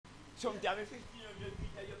Sometimes 1,500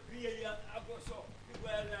 meters, you barely have to go so.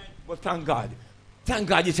 But thank God. Thank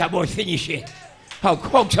God it's about finish it.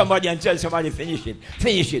 Hug somebody and tell somebody finish it.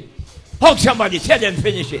 Finish it. Hug somebody, tell them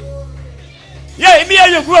finish it. Yeah, me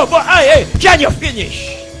and you grow, but hey, can you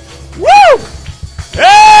finish? Woo!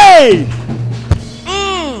 Hey!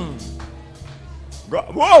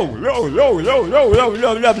 Whoa!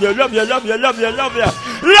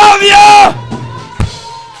 Love you!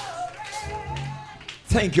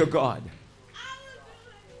 Thank you, God.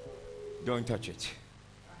 Don't touch it.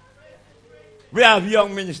 We have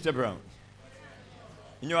young Minister Brown.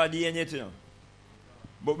 You know what DNA to know?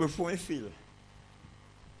 But before we feel,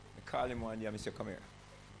 I call him one day and I say, come here.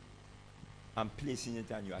 I'm placing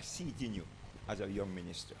it on you. I see it in you as a young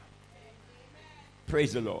minister.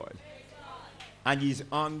 Praise the Lord. And he's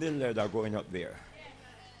on the ladder going up there.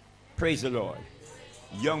 Praise the Lord.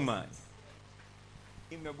 Young man.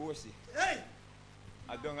 In my bossy. Hey!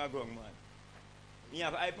 I don't have a young man. He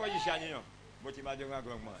have a high position, you know, but he don't have a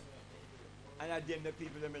young man. And I them the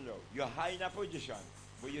people that me love. You're high in a position,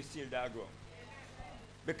 but you're still there going.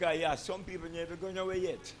 Because yeah, some people never going away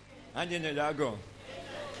yet. And they never go.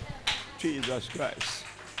 Jesus Christ.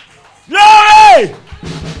 Glory!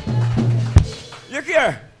 Look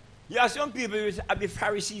here. Yeah, some people have the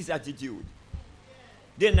Pharisees attitude.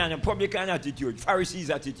 They're not a publican attitude, Pharisees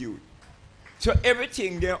attitude. So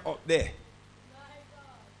everything they're up there.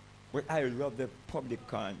 But I love the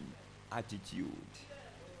publican attitude.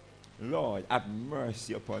 Lord, have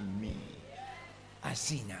mercy upon me, a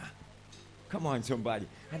sinner. Come on, somebody.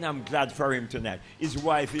 And I'm glad for him tonight. His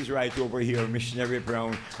wife is right over here, Missionary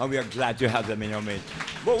Brown, and we are glad to have them in our midst.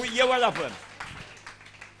 But yeah, what happened?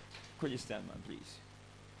 Could you stand, man, please?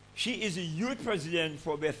 She is the youth president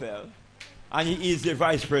for Bethel, and he is the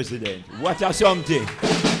vice president. What a something.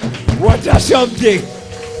 What a something.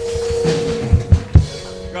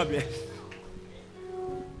 God bless.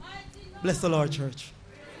 Bless the Lord, church.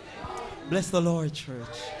 Bless the Lord,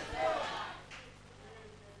 church.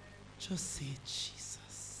 Just say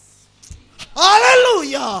Jesus.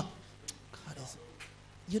 Hallelujah. God is,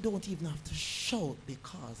 you don't even have to shout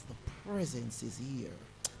because the presence is here.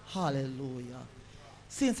 Hallelujah.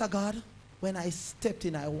 Saints of God, when I stepped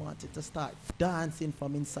in, I wanted to start dancing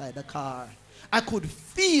from inside the car. I could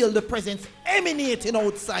feel the presence emanating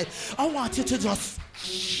outside. I wanted to just,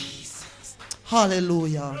 Jesus.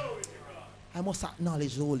 Hallelujah. I must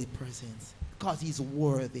acknowledge the Holy Presence because He's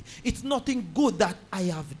worthy. It's nothing good that I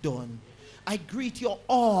have done. I greet you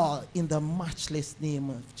all in the matchless name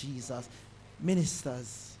of Jesus.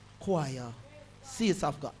 Ministers, choir, saints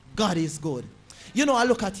of God. God is good. You know, I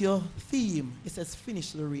look at your theme. It says,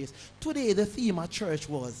 finish the race. Today, the theme at church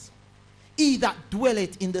was, he that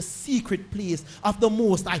dwelleth in the secret place of the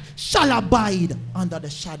Most High shall abide under the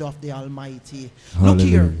shadow of the Almighty. Hallelujah. Look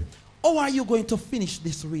here. How are you going to finish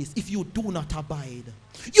this race if you do not abide?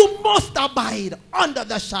 You must abide under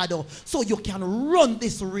the shadow so you can run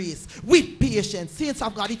this race with patience. Saints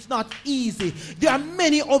of God, it's not easy. There are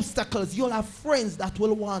many obstacles. You'll have friends that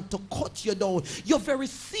will want to cut you down. Your very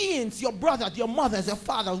saints, your brothers, your mothers, your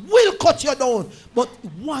fathers will cut you down. But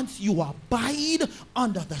once you abide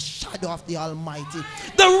under the shadow of the Almighty,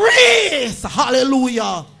 the race,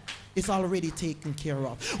 hallelujah, is already taken care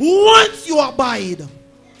of. Once you abide,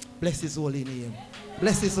 bless His holy name.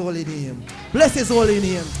 Bless His holy name. Bless His holy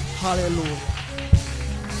name. Hallelujah.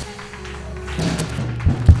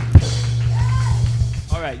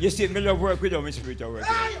 All right, you see, me love work with you, my spirit of work with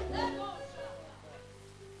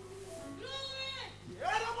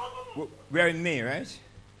you. We're in May, right?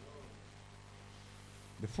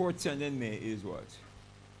 The 4th Sunday in May is what?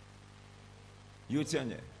 Youth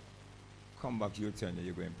Sunday. Come back Youth Sunday,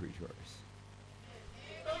 you're going to preach for us.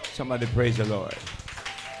 Somebody praise the Lord.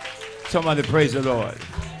 Somebody praise the Lord.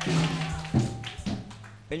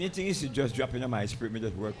 Anything is just dropping on my spirit, me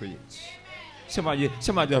just work with it. Somebody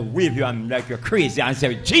just wave you and like you're crazy and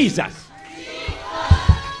say, Jesus.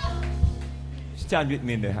 Stand with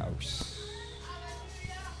me in the house.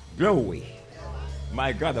 Glory.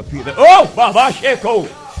 My God, the people. Oh, Baba Sheko.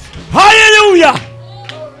 Hallelujah.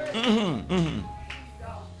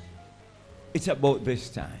 It's about this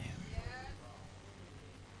time.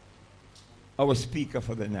 Our speaker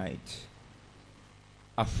for the night,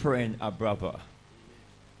 a friend, a brother.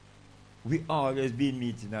 We always been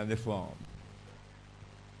meeting on the farm.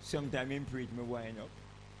 Sometimes in preach, me wind up.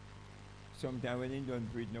 Sometimes when he don't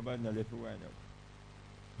preach, nobody not let me wind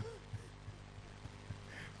up.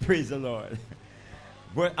 Praise the Lord.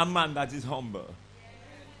 But a man that is humble.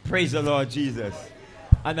 Praise the Lord Jesus.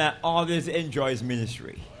 And I always enjoy his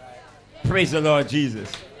ministry. Praise the Lord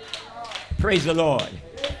Jesus. Praise the Lord.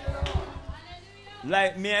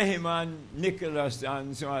 Like me and him and Nicholas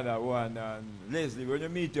and some other one and Leslie, when you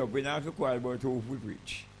meet up, we don't have to call about who we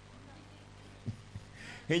preach.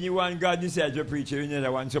 Anyone God decides to preach, you need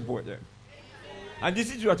one support them. And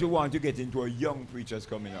this is what we want to get into our young preachers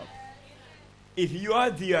coming up. If you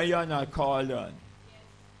are there and you are not called on,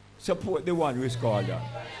 support the one who is called on.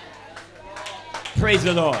 Praise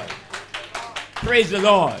the Lord. Praise the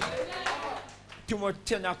Lord. Too much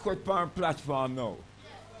 10 cut per platform now.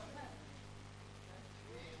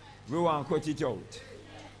 We want to cut it out.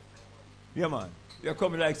 Yeah, man. You're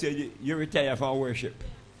coming like say you retire from worship.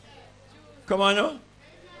 Come on now.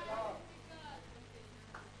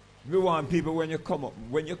 We want people when you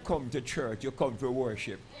come to church, you come to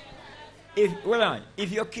worship.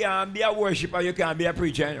 If you can't be a worshiper, you can't be a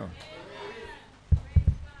preacher, you know.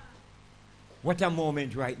 What a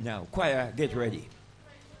moment right now. Choir, get ready.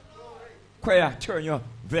 Choir, turn your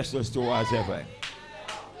vessels towards heaven.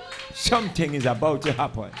 Something is about to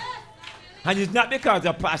happen. And it's not because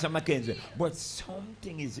of Pastor Mackenzie, but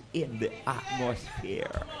something is in the atmosphere.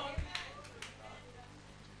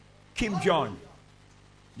 Kim Jong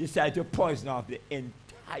decided to poison off the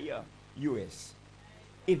entire U.S.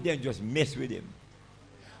 if they just mess with him.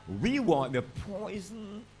 We want the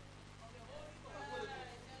poison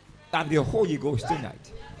of the Holy Ghost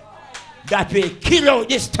tonight. That will kill out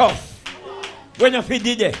this stuff. When if he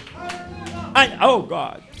did it. And oh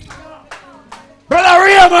God. Brother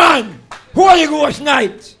Raymond, Holy Ghost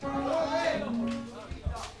night.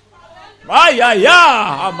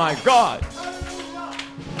 Oh my God.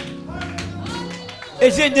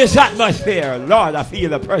 It's in this atmosphere, Lord, I feel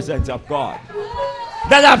the presence of God.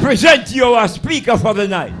 That I present to you a speaker for the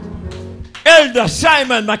night. Elder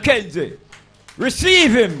Simon Mackenzie.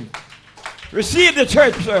 Receive him. Receive the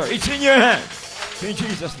church, sir. It's in your hands. In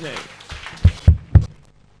Jesus' name.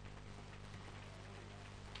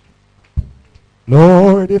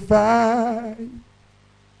 Lord, if I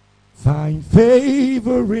find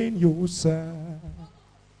favor in your sight,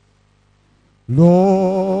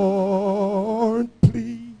 Lord,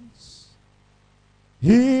 please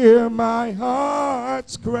hear my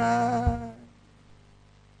heart's cry.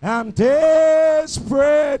 I'm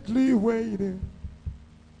desperately waiting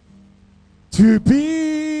to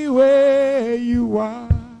be where you are.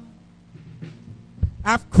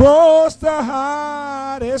 I've crossed the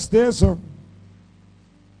hardest desert.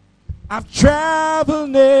 I've traveled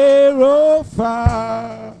near or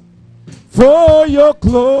far for your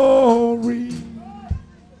glory.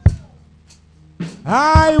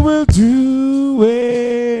 I will do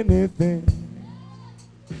anything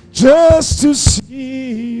just to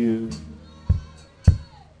see you,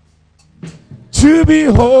 to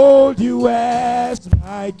behold you as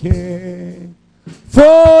my King,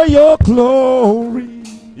 for your glory.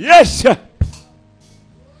 Yes, sir.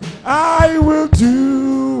 I will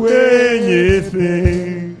do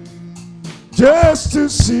anything just to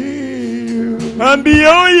see you and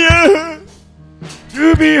beyond you,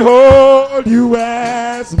 to behold you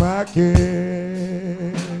as my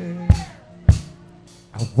King.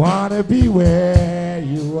 I want to be where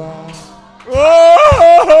you are.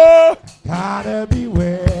 Oh, Gotta be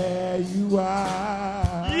where you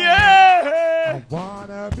are. yeah. I want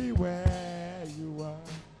to be where you are.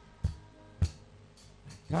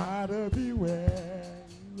 Gotta be where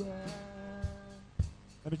you are.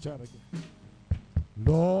 Let me try it again.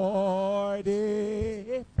 Lord,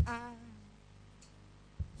 if I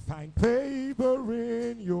find favor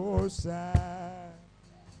in your sight,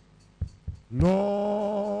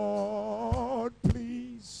 Lord,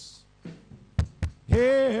 please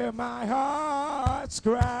hear my heart's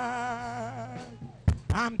cry.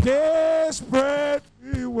 I'm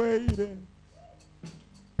desperately waiting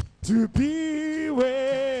to be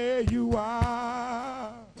where you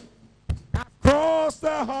are. I've crossed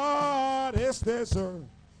the hardest desert.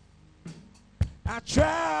 I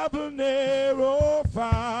travel near or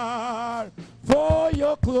far for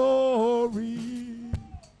your glory.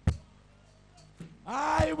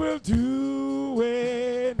 I will do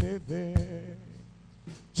anything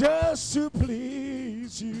just to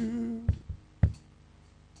please you,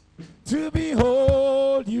 to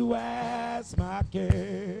behold you as my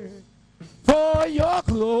King, for your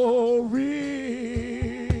glory.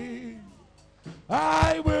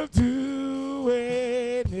 I will do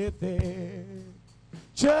anything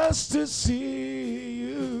just to see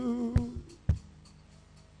you,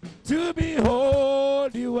 to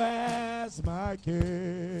behold you as my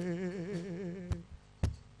King.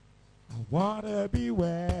 I want to be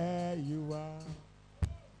where you are.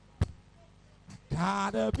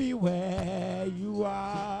 Gotta be where you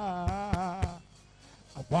are.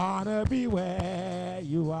 I wanna be where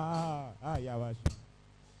you are.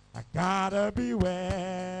 I gotta be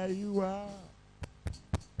where you are.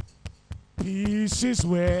 Peace is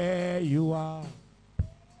where you are.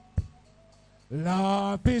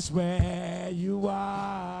 Love is where you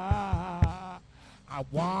are. I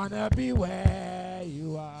wanna be where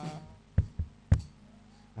you are.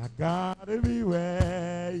 I gotta be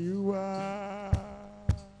where you are.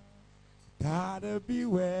 Gotta be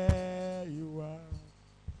where you are.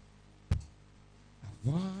 I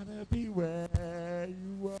wanna be where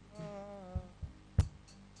you are.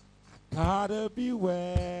 I gotta be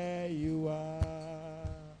where you are.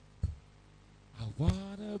 I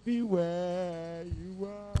wanna be where you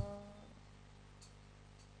are.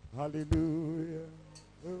 Hallelujah.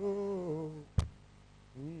 Oh.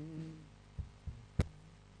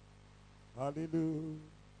 Hallelujah.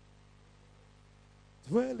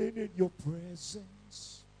 Dwelling in your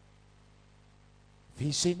presence,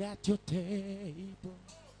 feasting at your table,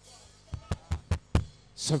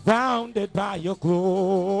 surrounded by your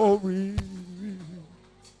glory.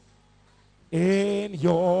 In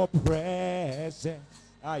your presence,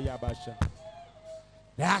 Ayabasha.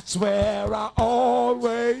 That's where I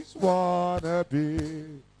always wanna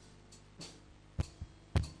be.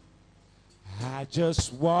 I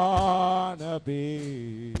just wanna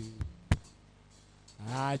be.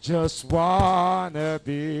 I just wanna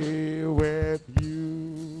be with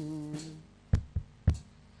you.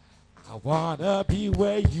 I wanna be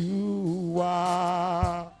where you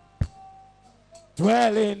are,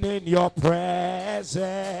 dwelling in your presence,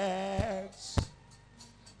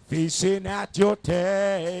 feasting at your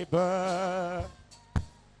table,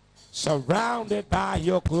 surrounded by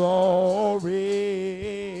your glory.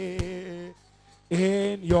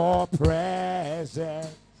 In your presence,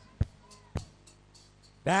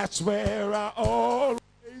 that's where I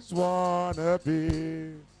always wanna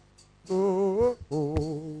be. Oh,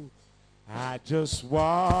 oh, I just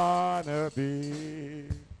wanna be.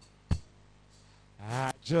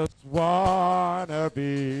 I just wanna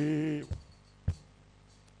be.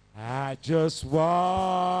 I just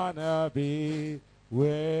wanna be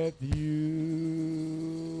with you.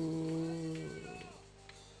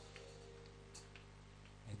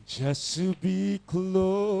 And just to be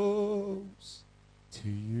close to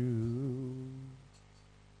you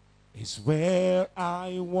is where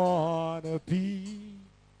I wanna be.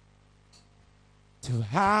 To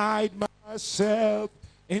hide myself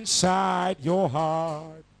inside your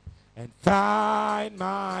heart and find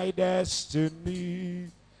my destiny.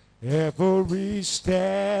 Every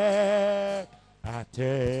step I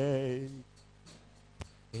take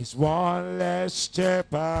is one less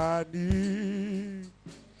step I need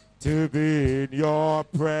to be in your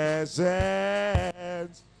presence,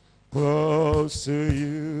 close to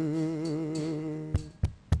you.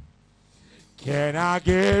 Can I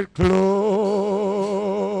get close,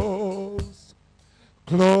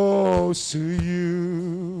 close to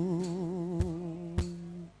you,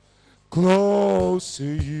 close to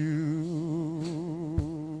you,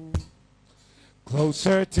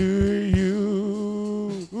 closer to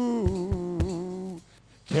you?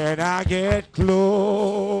 Can I get close,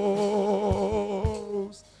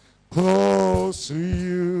 close to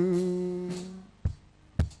you,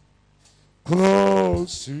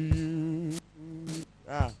 close to you,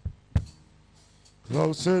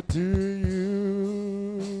 closer to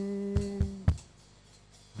you?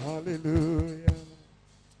 Hallelujah,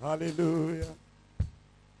 hallelujah.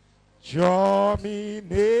 Draw me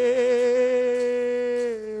nearer,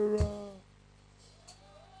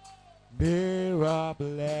 nearer,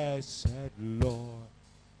 blessed Lord,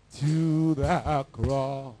 to the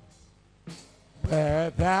cross where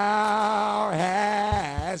thou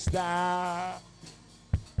hast died.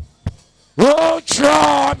 Oh,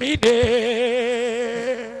 draw me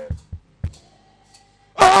near.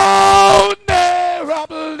 Oh, nearer,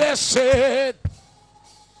 blessed,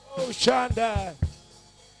 oh, Shanda,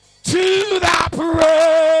 to the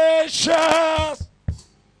precious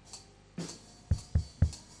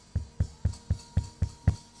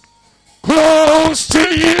close to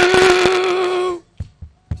you,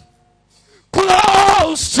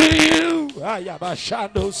 close to you.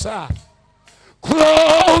 Ayabashandosa,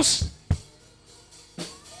 close,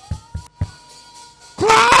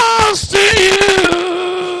 close to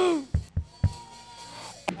you.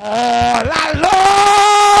 All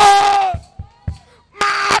alone,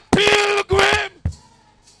 my pilgrim,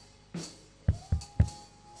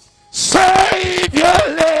 Savior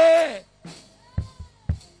lay.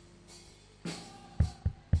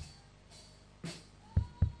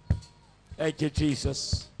 Thank you,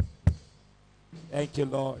 Jesus. Thank you,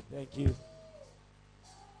 Lord. Thank you.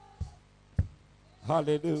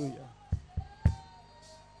 Hallelujah.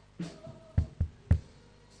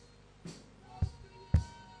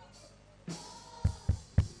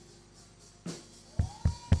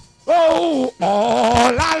 Oh,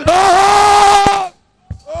 all alone.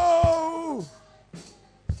 Oh.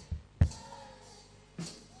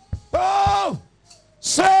 Oh,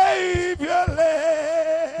 Savior land.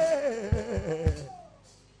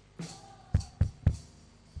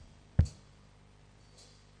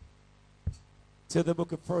 To the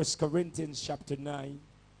book of 1 Corinthians chapter 9.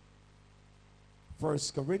 1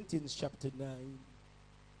 Corinthians chapter 9.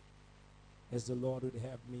 As the Lord would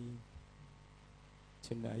have me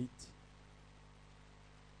tonight.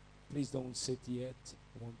 Please don't sit yet.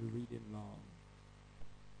 I won't be reading long.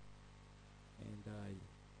 And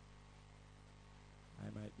I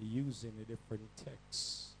might be using a different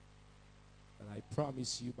text. But I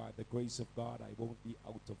promise you, by the grace of God, I won't be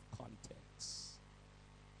out of context.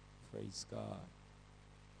 Praise God.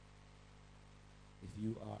 If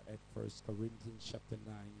you are at 1 Corinthians chapter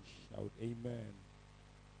 9, shout amen.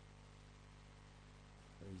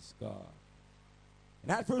 Praise God.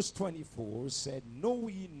 And at verse 24 said, know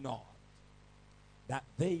ye not that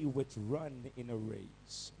they which run in a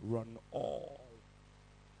race run all,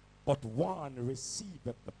 but one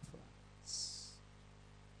receiveth the prize.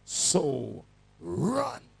 So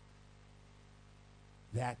run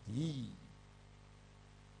that ye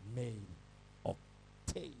may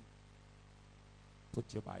obtain.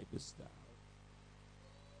 Put your Bibles down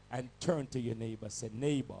and turn to your neighbor. Say,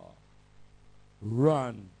 neighbor,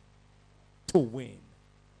 run to win.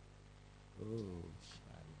 Oh,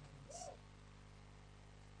 shines.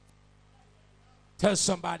 Tell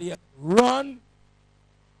somebody, run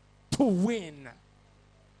to win.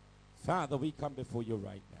 Father, we come before you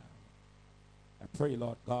right now. I pray,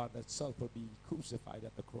 Lord God, that self will be crucified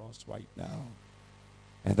at the cross right now,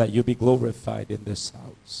 and that you be glorified in this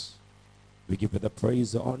house. We give you the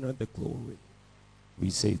praise, the honor, and the glory. We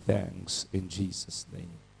say thanks in Jesus'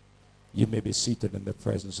 name. You may be seated in the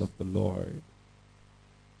presence of the Lord.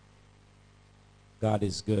 God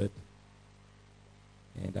is good,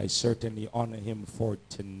 and I certainly honor him for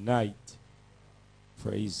tonight.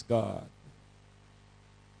 Praise God.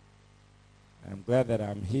 I'm glad that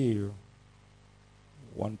I'm here.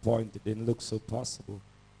 One point, it didn't look so possible.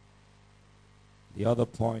 The other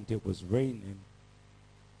point, it was raining.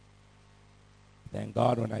 Thank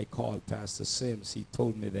God when I called Pastor Sims, he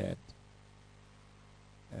told me that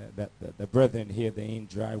the brethren here, they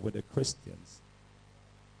ain't dry with the Christians.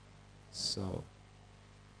 So,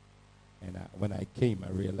 and when I came,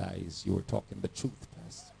 I realized you were talking the truth,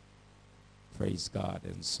 Pastor. Praise God.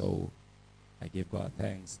 And so I give God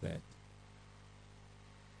thanks that,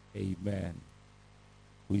 amen,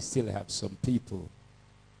 we still have some people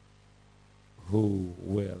who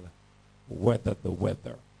will weather the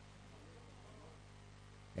weather.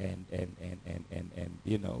 And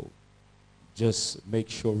you know, just make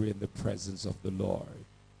sure we're in the presence of the Lord.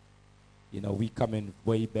 You know, we come in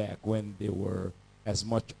way back when there were as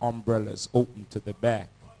much umbrellas open to the back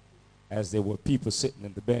as there were people sitting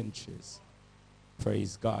in the benches.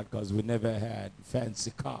 Praise God, because we never had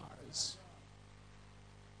fancy cars.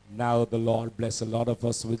 Now the Lord bless a lot of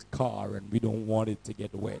us with car, and we don't want it to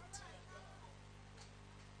get wet.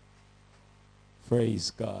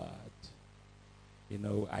 Praise God. You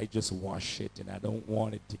know, I just wash it, and I don't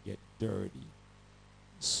want it to get dirty.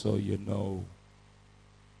 So, you know,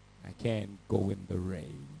 I can't go in the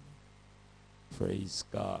rain. Praise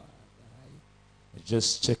God. I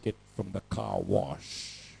just check it from the car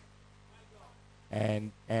wash.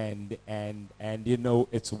 And you know,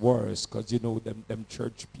 it's worse because, you know, them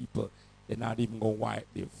church people, they're not even going to wipe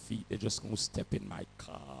their feet. They're just going to step in my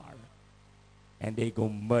car. And they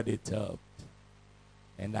going to mud it up.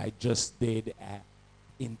 And I just did an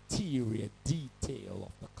interior detail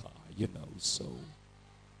of the car, you know, so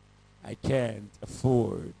I can't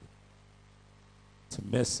afford to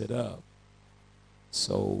mess it up.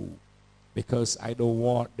 So, because I don't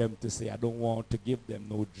want them to say, I don't want to give them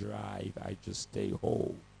no drive, I just stay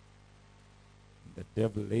home. The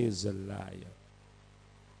devil is a liar.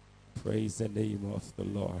 Praise the name of the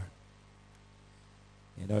Lord.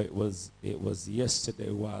 You know, it was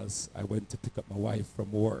yesterday whilst I went to pick up my wife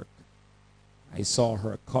from work. I saw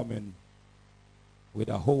her coming with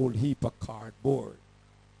a whole heap of cardboard.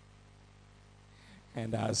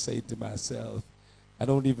 And I say to myself, I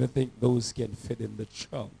don't even think those can fit in the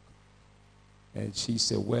trunk. And she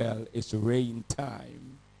said, well, it's rain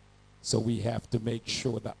time, so we have to make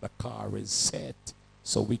sure that the car is set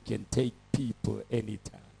so we can take people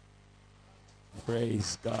anytime.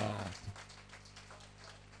 Praise God.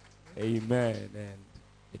 Amen. And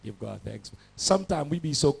I give God thanks. Sometimes we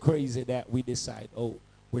be so crazy that we decide, oh,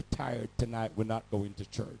 we're tired tonight, we're not going to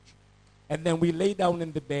church. And then we lay down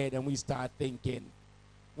in the bed and we start thinking,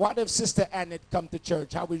 What if Sister Annette come to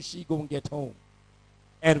church? How is she going to get home?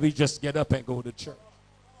 And we just get up and go to church.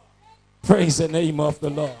 Praise the name of the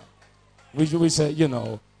Lord. We say, you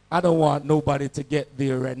know, I don't want nobody to get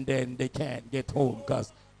there and then they can't get home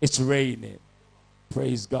because it's raining.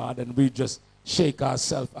 Praise God. And we just shake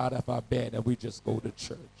ourselves out of our bed and we just go to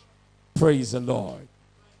church. Praise the Lord.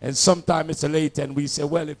 And sometimes it's late and we say,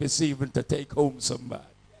 well, if it's even to take home somebody.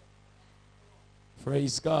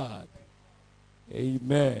 Praise God.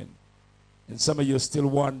 Amen. And some of you are still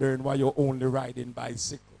wondering why you're only riding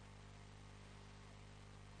bicycle.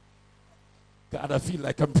 God, I feel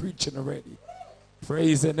like I'm preaching already.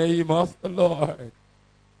 Praise the name of the Lord.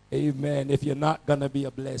 Amen. If you're not going to be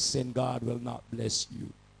a blessing, God will not bless you.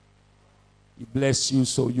 He bless you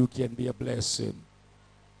so you can be a blessing.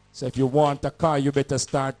 So if you want a car, you better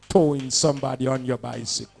start towing somebody on your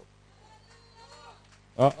bicycle.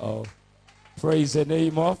 Uh-oh. Praise the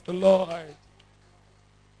name of the Lord.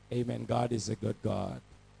 Amen. God is a good God.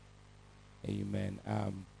 Amen.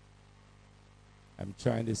 I'm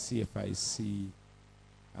trying to see if I see.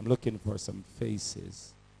 I'm looking for some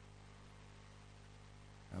faces.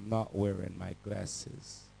 I'm not wearing my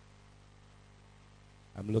glasses.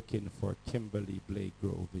 I'm looking for Kimberly Blake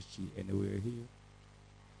Grove. Is she anywhere here?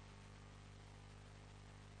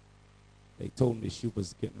 They told me she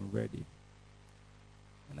was getting ready.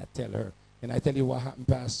 And I tell her, can I tell you what happened,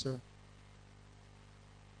 Pastor?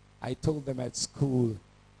 I told them at school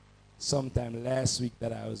sometime last week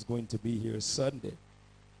that I was going to be here Sunday.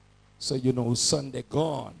 So, you know, Sunday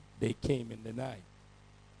gone, they came in the night,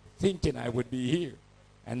 thinking I would be here.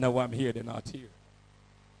 And now I'm here, they're not here.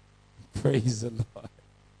 Praise the Lord.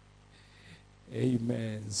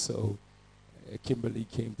 Amen. So, Kimberly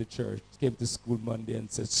came to church, came to school Monday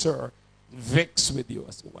and said, sir, vexed with you.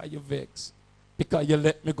 I said, why you vexed? Because you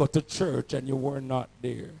let me go to church and you were not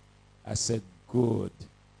there. I said, good.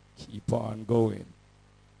 Keep on going.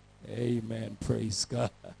 Amen. Praise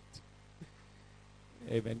God.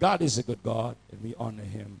 Amen. God is a good God, and we honor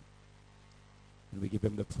him. And we give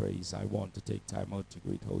him the praise. I want to take time out to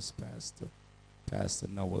greet host pastor, Pastor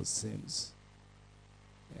Noel Sims,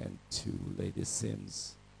 and to Lady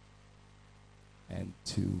Sims, and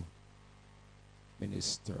to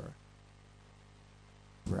Minister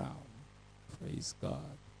Brown. Praise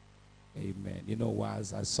God. Amen. You know why?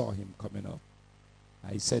 As I saw him coming up,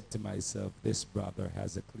 I said to myself, this brother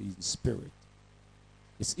has a clean spirit.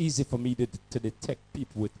 It's easy for me to detect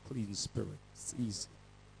people with clean spirit. It's easy.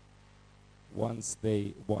 Once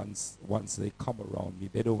they come around me,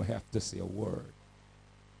 they don't have to say a word.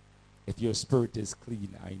 If your spirit is clean,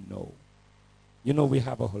 I know. You know, we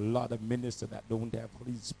have a whole lot of ministers that don't have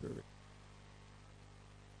clean spirit.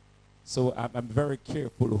 So I'm very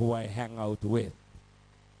careful who I hang out with.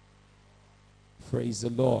 Praise the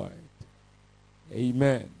Lord.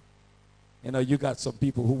 Amen. You know, you got some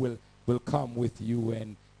people who will come with you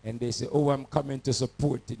and they say, oh, I'm coming to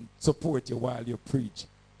support you while you preach.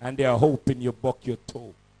 And they are hoping you buck your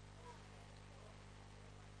toe.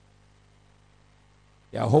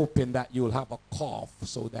 They are hoping that you'll have a cough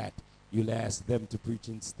so that you'll ask them to preach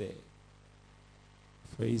instead.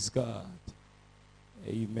 Praise God.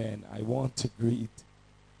 Amen. I want to greet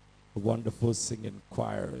the wonderful singing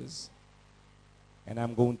choirs. And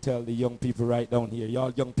I'm going to tell the young people right down here,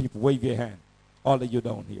 y'all young people, wave your hand. All of you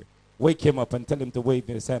down here. Wake him up and tell him to wave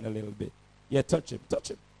his hand a little bit. Yeah, touch him.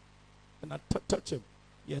 Touch him. And touch him.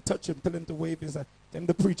 Yeah, touch him. Tell him to wave his hand. Tell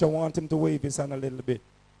the preacher want him to wave his hand a little bit.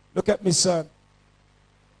 Look at me, son.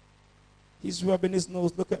 He's rubbing his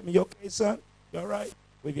nose. Look at me. You okay, son? You all right?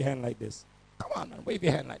 Wave your hand like this. Come on, man. Wave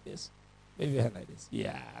your hand like this. Wave your hand like this.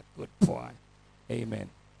 Yeah, good boy. Amen.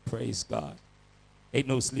 Praise God. Ain't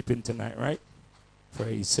no sleeping tonight, right?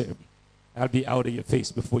 Praise him. I'll be out of your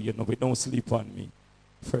face before you know it. Don't sleep on me.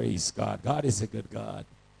 Praise God. God is a good God.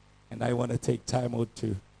 And I want to take time out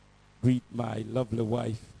to greet my lovely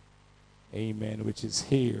wife. Amen. Which is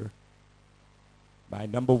here. My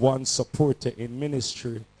number one supporter in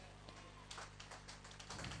ministry.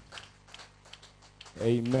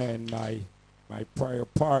 Amen. My prior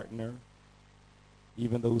partner.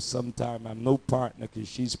 Even though sometimes I'm no partner because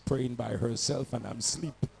she's praying by herself and I'm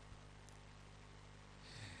sleeping.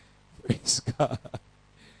 Praise God.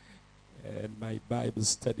 And my Bible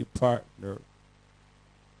study partner.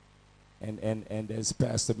 And as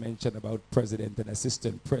Pastor mentioned about president and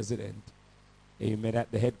assistant president, amen,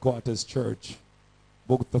 at the headquarters church,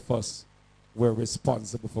 both of us were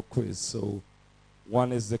responsible for quiz. So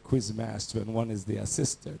one is the quiz master and one is the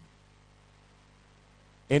assistant.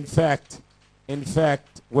 In fact,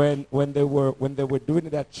 when they were doing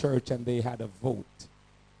it at church and they had a vote,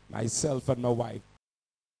 myself and my wife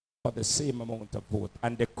for the same amount of vote,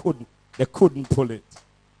 and they couldn't pull it.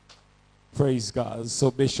 Praise God.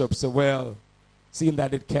 So Bishop said, well, seeing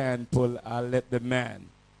that it can't pull, I'll let the man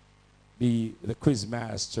be the quiz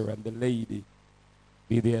master and the lady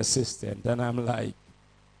be the assistant. And I'm like,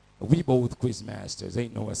 we both quiz masters,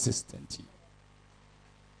 ain't no assistant here.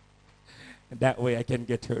 And that way I can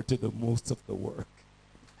get her to do most of the work.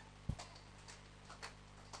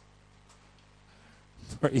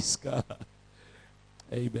 Praise God.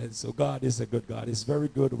 Amen. So God is a good God. It's very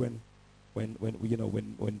good when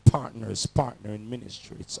partners partner in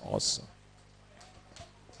ministry. It's awesome.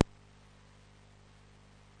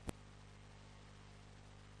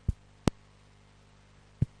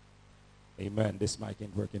 Amen. This mic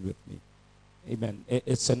ain't working with me. Amen.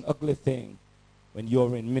 It's an ugly thing when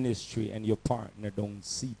you're in ministry and your partner don't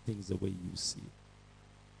see things the way you see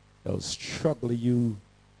it. They'll struggle you.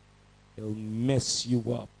 They'll mess you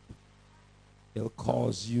up. They'll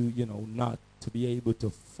cause you, not to be able to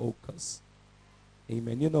focus.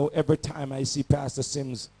 Amen. Every time I see Pastor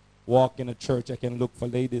Sims walk in a church, I can look for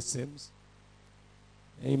Lady Sims.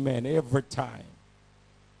 Amen. Every time.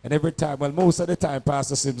 And every time, well, most of the time,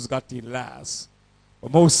 Pastor Sims got in last.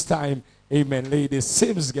 But most time, amen, Lady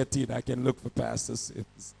Sims get in, I can look for Pastor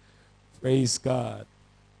Sims. Praise God.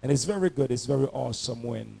 And it's very good, it's very awesome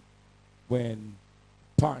when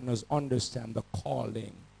partners understand the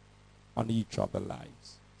calling on each other's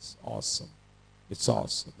lives. It's awesome. It's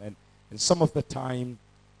awesome. And some of the time,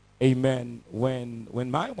 amen, when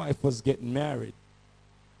my wife was getting married,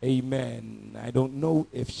 amen, I don't know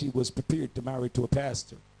if she was prepared to marry to a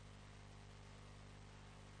pastor.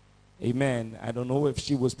 Amen. I don't know if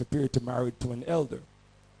she was prepared to marry to an elder.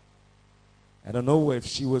 I don't know if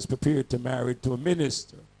she was prepared to marry to a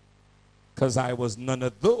minister. Because I was none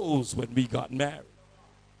of those when we got married.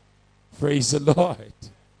 Praise the Lord.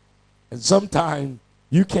 And sometimes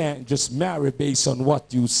you can't just marry based on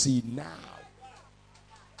what you see now.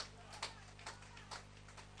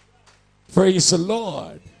 Praise the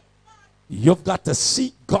Lord. You've got to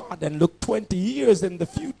seek God and look 20 years in the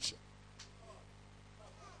future.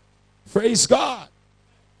 Praise God.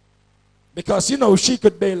 Because, she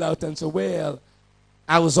could bail out and say, well,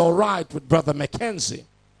 I was all right with Brother Mackenzie,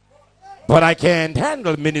 but I can't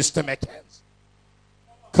handle Minister Mackenzie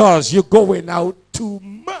because you're going out too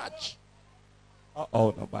much.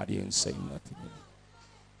 Uh-oh, nobody ain't saying nothing.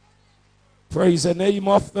 Praise the name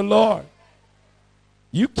of the Lord.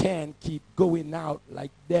 You can't keep going out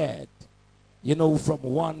like that, from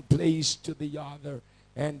one place to the other,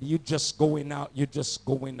 and you're just going out.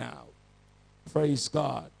 Praise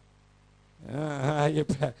God.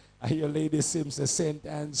 Your Lady Simpson sent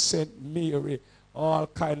and sent Mary all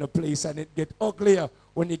kind of place, and it get uglier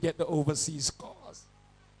when you get the overseas calls.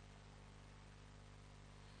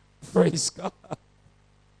 Praise God.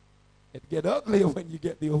 It get uglier when you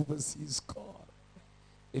get the overseas call.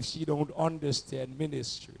 If she don't understand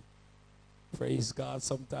ministry. Praise God.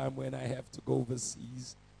 Sometime when I have to go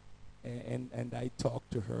overseas and I talk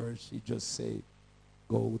to her, she just say,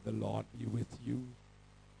 go, the Lord be with you.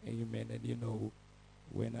 Amen. And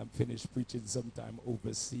when I'm finished preaching sometime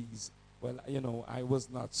overseas, well, I was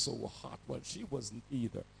not so hot. Well, she wasn't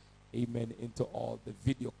either. Amen. Into all the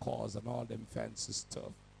video calls and all them fancy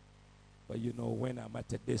stuff. But when I'm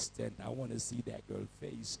at a distance, I want to see that girl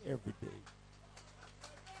face every day.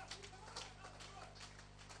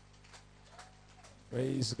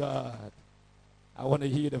 Praise God. I want to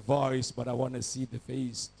hear the voice, but I want to see the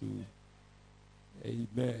face too.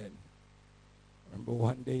 Amen. Remember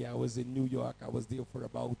one day I was in New York. I was there for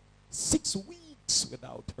about 6 weeks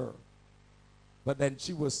without her. But then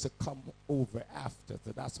she was to come over after.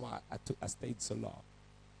 So that's why I stayed so long.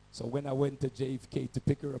 So when I went to JFK to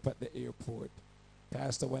pick her up at the airport,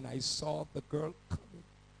 Pastor, when I saw the girl coming,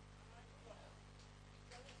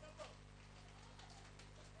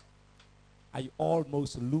 I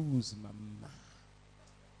almost lose my mind.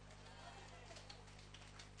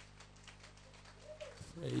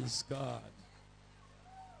 Praise God.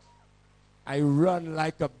 I run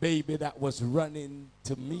like a baby that was running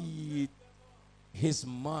to meet his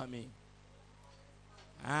mommy.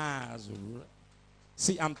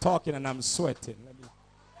 See, I'm talking and I'm sweating.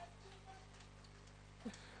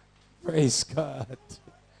 Praise God.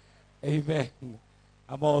 Amen.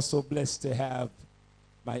 I'm also blessed to have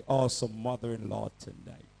my awesome mother-in-law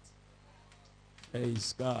tonight.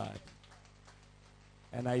 Praise God.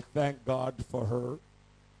 And I thank God for her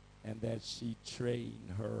and that she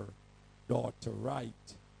trained her daughter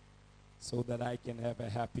right so that I can have a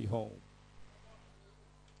happy home.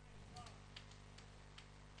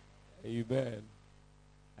 Amen.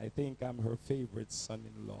 I think I'm her favorite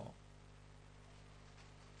son-in-law.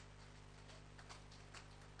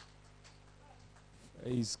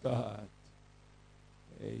 Praise God.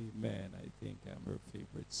 Amen. I think I'm her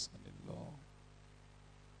favorite son-in-law.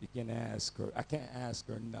 You can ask her. I can't ask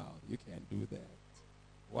her now. You can't do that.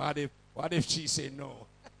 What if she say no?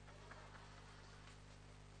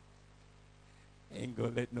 Ain't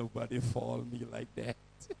gonna let nobody fall me like that.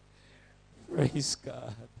 Praise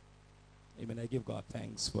God. Amen. I give God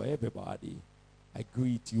thanks for everybody. I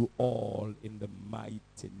greet you all in the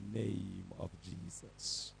mighty name of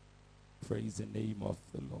Jesus. Praise the name of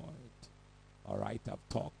the Lord. All right, I've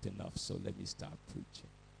talked enough, so let me start preaching.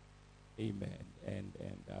 Amen. And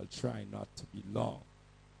I'll try not to be long,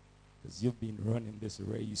 because you've been running this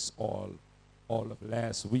race all of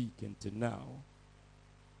last week into now.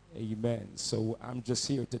 Amen. So I'm just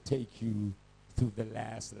here to take you through the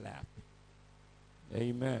last lap.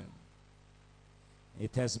 Amen.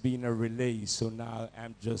 It has been a relay, so now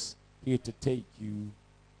I'm just here to take you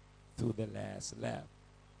through the last lap.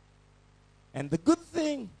 And the good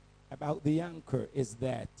thing about the anchor is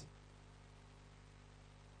that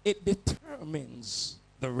it determines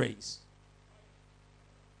the race.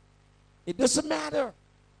 It doesn't matter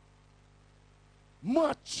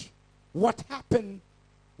much what happened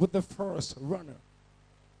with the first runner.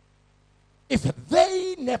 If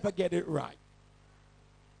they never get it right,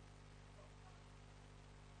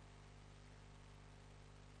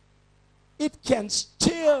 it can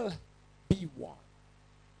still be won.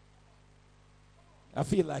 I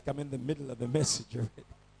feel like I'm in the middle of the message already.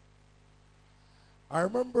 I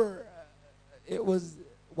remember it was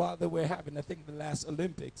while they were having, I think, the last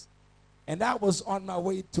Olympics, and I was on my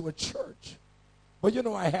way to a church. But you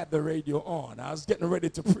know, I had the radio on. I was getting ready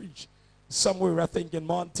to preach somewhere, I think, in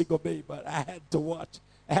Montego Bay, but I had to watch.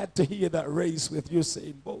 I had to hear that race with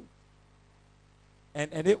Usain Bolt.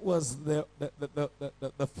 And it was the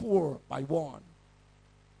 4x1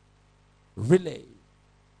 relay.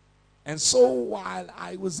 And so while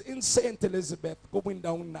I was in St. Elizabeth going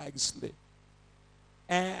down nicely,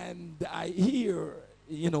 and I hear,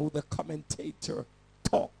 the commentator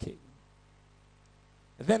talking.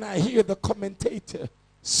 Then I hear the commentator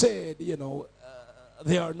said,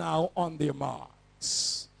 they are now on their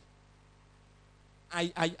marks.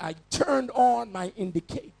 I turned on my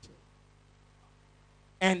indicator.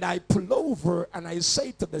 And I pull over and I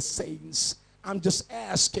say to the saints, I'm just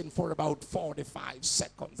asking for about 45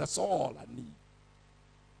 seconds. That's all I need.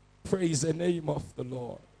 Praise the name of the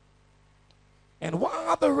Lord. And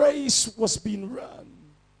while the race was being run,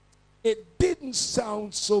 it didn't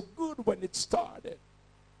sound so good when it started.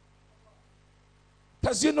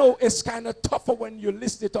 Because, it's kind of tougher when you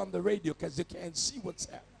listen it on the radio because you can't see what's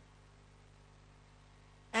happening.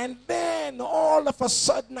 And then all of a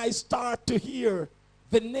sudden I start to hear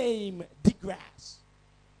the name DeGrasse.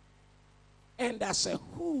 And I said,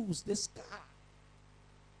 who's this guy?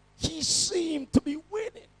 He seemed to be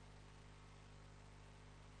winning.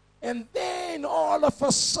 And then all of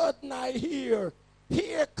a sudden I hear,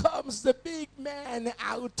 here comes the big man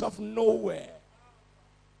out of nowhere.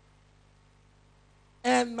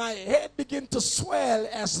 And my head began to swell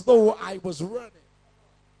as though I was running.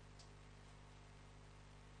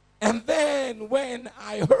 And then when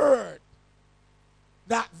I heard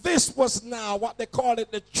that this was now what they call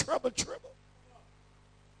it, the treble,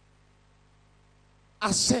 I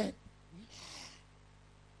said,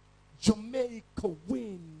 Jamaica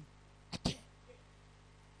win again.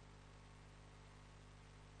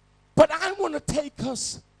 But I want to take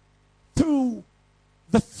us through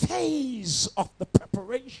the phase of the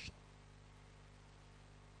preparation.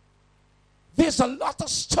 There's a lot of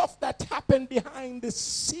stuff that happened behind the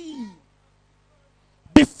scene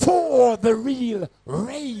before the real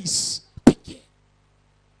race began.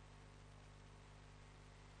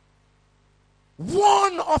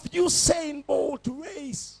 One of Usain Bolt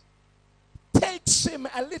race takes him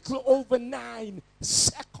a little over 9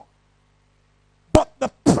 seconds. But the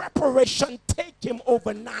preparation takes him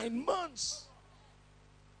over 9 months.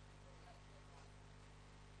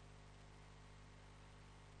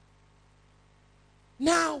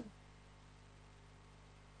 Now,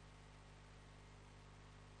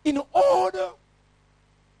 in order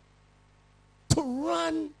to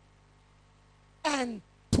run and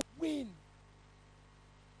to win,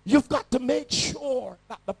 you've got to make sure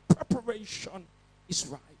that the preparation is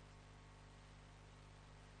right.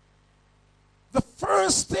 The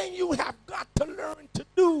first thing you have got to learn to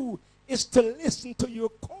do is to listen to your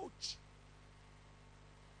coach.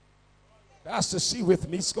 Pastor, see with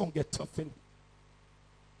me, it's going to get tough in here.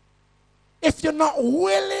 If you're not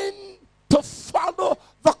willing to follow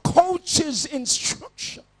the coach's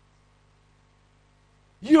instruction,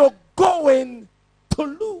 you're going to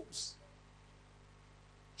lose.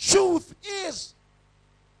 Truth is,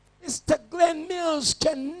 Mr. Glenn Mills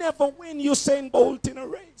can never win Usain Bolt in a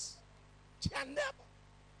race. Can never.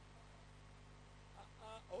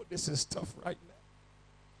 Oh, this is tough right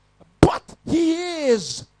now. But he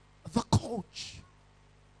is the coach.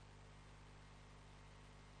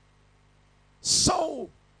 So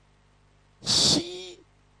he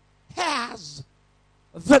has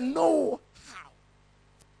the know-how.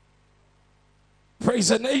 Praise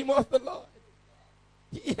the name of the Lord.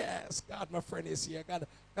 Yes, God, my friend is here.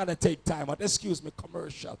 Gotta take time out. Excuse me,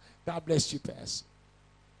 commercial. God bless you, Pastor.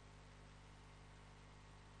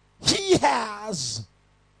 He has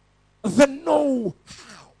the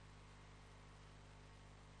know-how.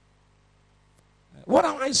 What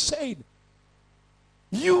am I saying?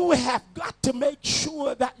 You have got to make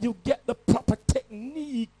sure that you get the proper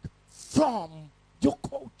technique from your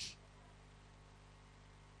coach.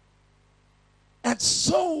 And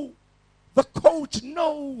so the coach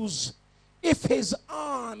knows if his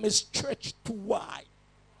arm is stretched too wide.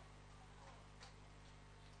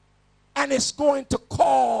 And it's going to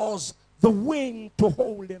cause the wing to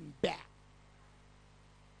hold him back.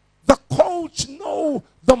 The coach knows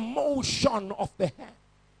the motion of the hand.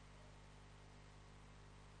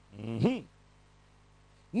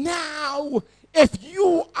 Now, if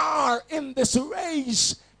you are in this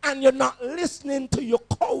race and you're not listening to your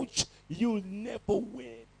coach, you'll never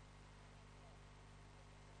win.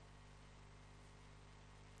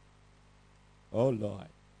 Oh, Lord.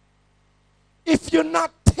 If you're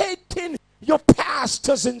not taking your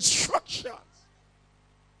pastor's instructions,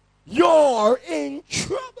 you're in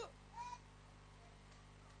trouble.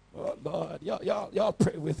 Oh, Lord. Y'all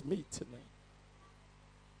pray with me tonight.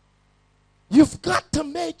 You've got to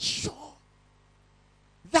make sure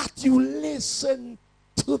that you listen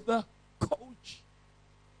to the coach.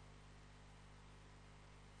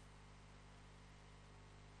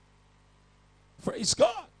 Praise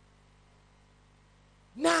God.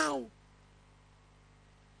 Now,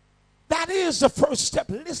 that is the first step,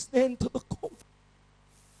 listening to the coach.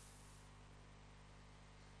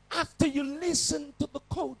 After you listen to the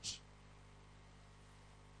coach,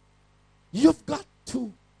 you've got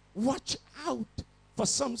to watch out for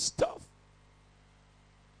some stuff.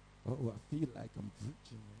 Oh, I feel like I'm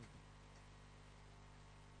preaching.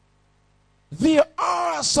 There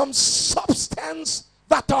are some substances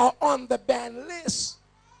that are on the ban list.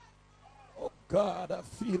 Oh, God, I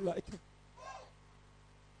feel like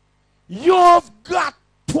you've got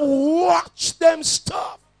to watch them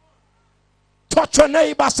stuff. Touch your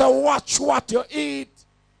neighbor, say, watch what you eat.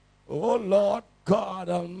 Oh, Lord God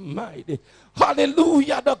Almighty.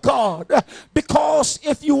 Hallelujah to God. Because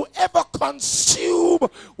if you ever consume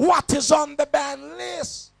what is on the ban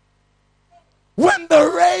list, when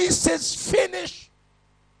the race is finished,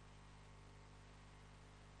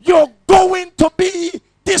 you're going to be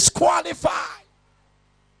disqualified.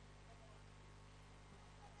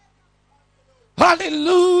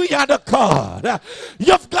 Hallelujah to God.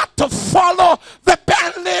 You've got to follow the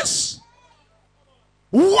ban list.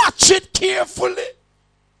 Watch it carefully.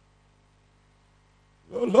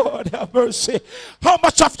 Oh, Lord, have mercy. How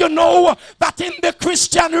much of you know that in the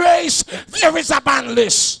Christian race there is a ban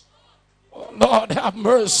list? Oh, Lord, have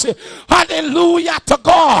mercy. Hallelujah to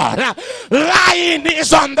God. Lying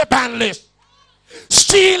is on the ban list.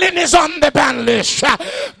 Stealing is on the ban list.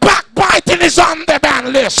 Backbiting is on the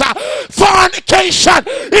ban list. Fornication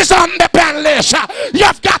is on the ban list.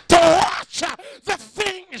 You've got to watch the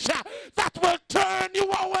things that will turn you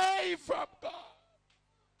away from God.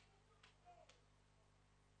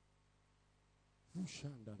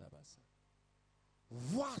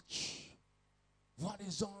 Watch what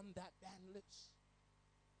is on that ban list.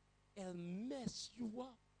 It'll mess you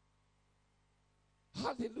up.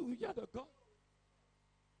 Hallelujah to God.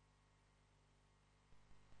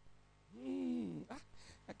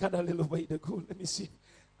 I got a little way to go. Let me see.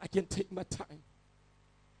 I can take my time.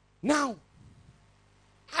 Now,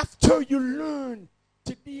 after you learn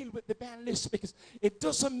to deal with the ban list, because it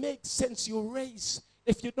doesn't make sense you race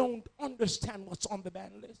if you don't understand what's on the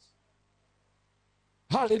ban list.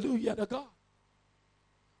 Hallelujah to God.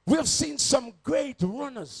 We've seen some great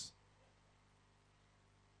runners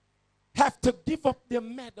have to give up their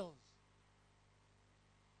medals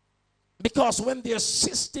because when their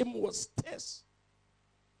system was tested,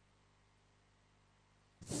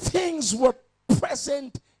 things were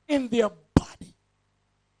present in their body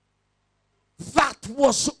that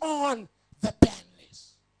was on the ban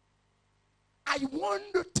list. I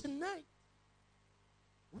wonder tonight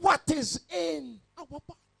what is in our body.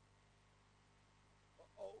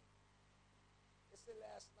 Uh-oh. It's the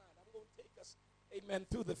last night. I'm going to take us, amen,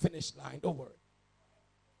 through the finish line. Don't worry.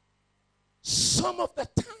 some of the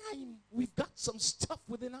time we've got some stuff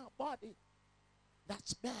within our body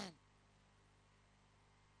that's bad.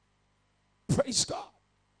 Praise God.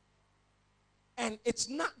 And it's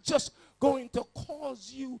not just going to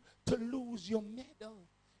cause you to lose your medal.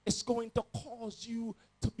 It's going to cause you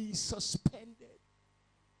to be suspended.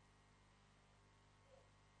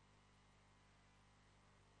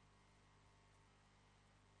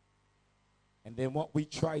 And then what we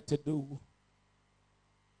try to do,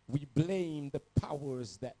 we blame the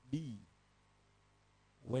powers that be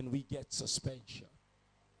when we get suspension.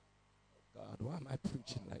 God, why am I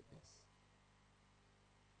preaching like this?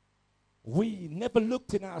 We never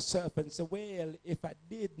looked in ourselves and said, well, if I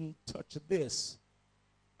didn't touch this,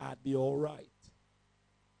 I'd be all right.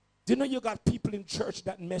 Do you know you got people in church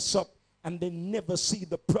that mess up and they never see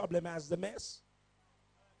the problem as the mess?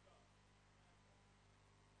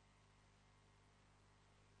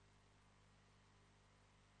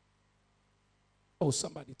 Oh,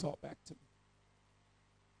 somebody talk back to me.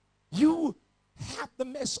 You have the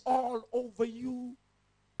mess all over you,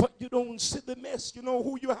 but you don't see the mess. You know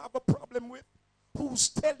who you have a problem with? Who's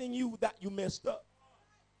telling you that you messed up?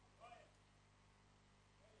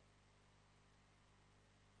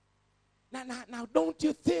 Now, don't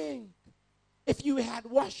you think if you had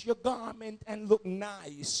washed your garment and looked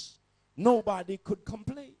nice, nobody could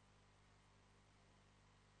complain?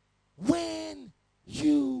 When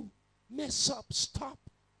you mess up, stop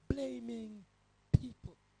blaming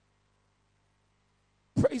people.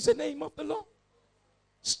 Praise the name of the Lord.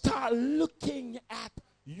 Start looking at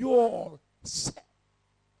yourself.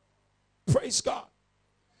 Praise God.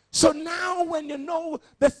 So now when you know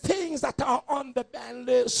the things that are on the ban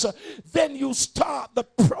list, then you start the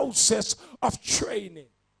process of training.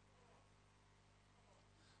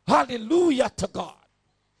 Hallelujah to God.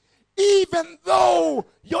 Even though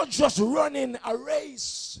you're just running a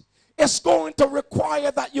race, it's going to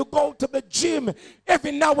require that you go to the gym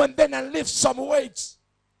every now and then and lift some weights.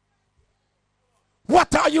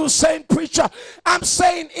 What are you saying, preacher? I'm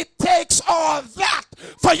saying it takes all that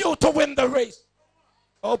for you to win the race.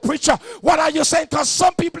 Oh, preacher, what are you saying? Because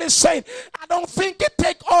some people is saying, I don't think it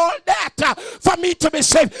take all that for me to be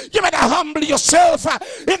saved. You better humble yourself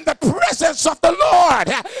in the presence of the Lord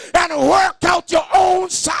and work out your own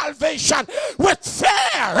salvation with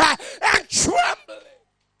fear and trembling.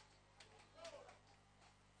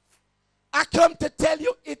 I come to tell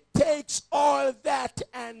you, it takes all that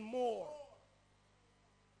and more.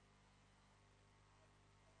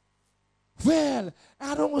 Well,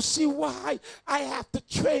 I don't see why I have to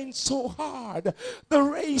train so hard. The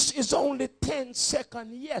race is only 10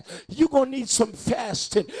 seconds. Yes, you're going to need some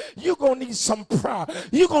fasting. You're going to need some prayer.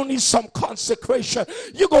 You're going to need some consecration.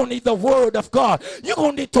 You're going to need the word of God. You're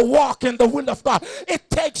going to need to walk in the will of God. It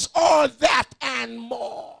takes all that and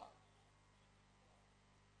more.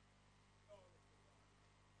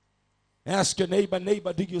 Ask your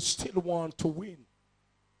neighbor, do you still want to win?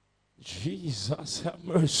 Jesus have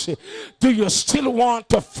mercy. Do you still want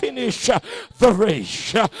to finish the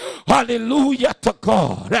race? Hallelujah to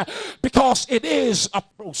God. Because it is a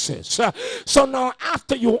process. So now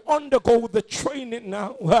after you undergo the training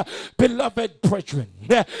now, beloved brethren,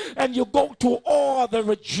 and you go to all the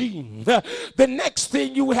regime, the next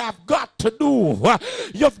thing you have got to do,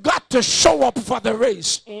 you've got to show up for the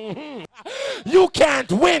race. You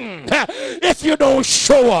can't win if you don't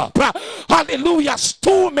show up. Hallelujah. It's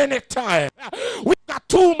too many times we got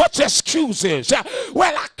too much excuses.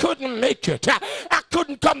 Well, I couldn't make it. I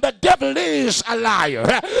couldn't come. The devil is a liar.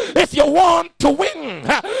 If you want to win,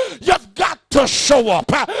 you've got to show up.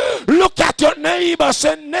 Look at your neighbor.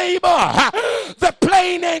 Say, neighbor, the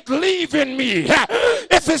plane ain't leaving me.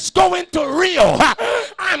 If it's going to Rio,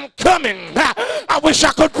 I'm coming. I wish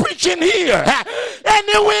I could preach in here.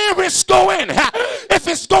 Anywhere it's going, if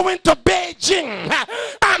it's going to Beijing,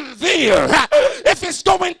 I'm there. If it's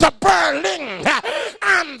going to Berlin,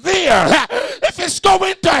 I'm there. If it's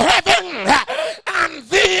going to heaven, I'm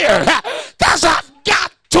there. Because I've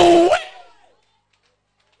got to win.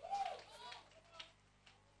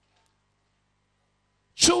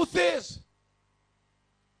 Truth is,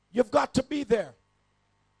 you've got to be there.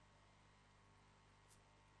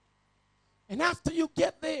 And after you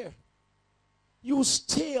get there, you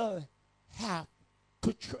still have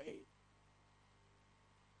to train.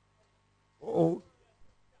 Oh.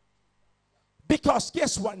 Because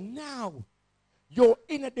guess what? Now you're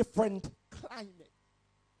in a different climate.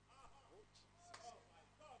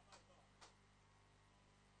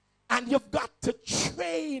 And you've got to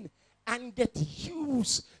train and get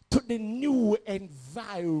used to the new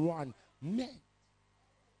environment.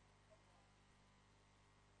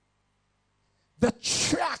 The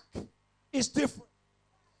track is different.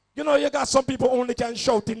 You know, you got some people only can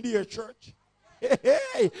shout in their church.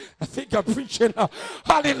 Hey, I think I'm preaching now.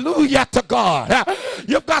 Hallelujah to God.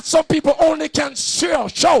 You've got some people only can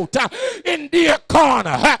shout in their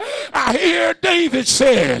corner. I hear David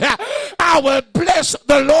say, I will bless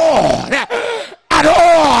the Lord at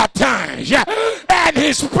all times, and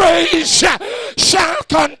his praise shall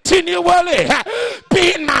continually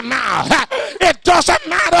be in my mouth. It doesn't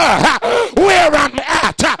matter where I'm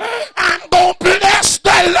at. I'm going to bless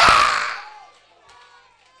the Lord.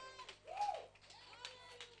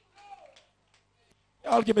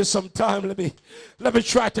 Y'all give me some time. Let me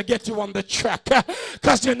try to get you on the track,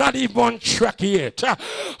 because you're not even on track yet.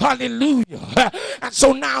 Hallelujah. And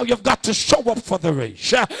so now you've got to show up for the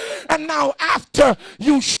race. And now after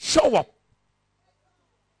you show up,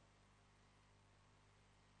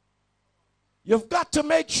 you've got to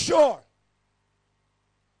make sure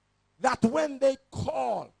that when they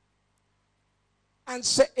call and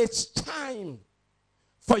say it's time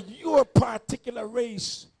for your particular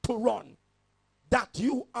race to run, that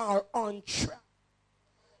you are on track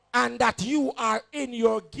and that you are in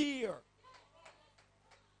your gear.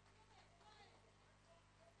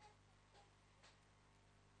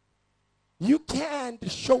 You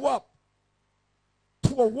can't show up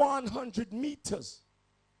to a 100 meters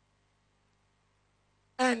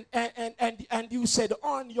and you said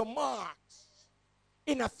on your marks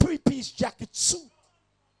in a three-piece jacket suit.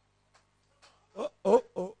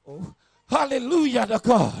 Oh. Hallelujah to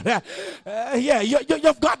God.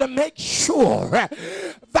 You've got to make sure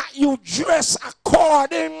that you dress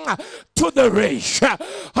according to the race.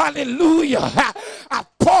 Hallelujah.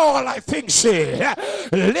 Paul, I think, said,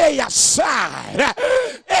 lay aside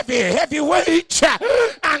every heavy weight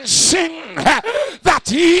and sin that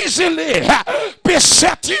easily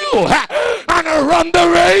beset you, and run the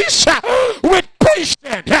race with patience.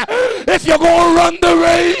 If you're going to run the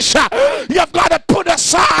race, you've got to put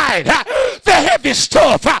aside the heavy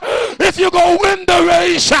stuff. If you're going to win the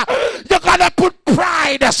race, you got to put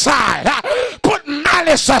pride aside, put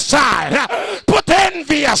malice aside, put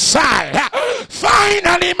envy aside.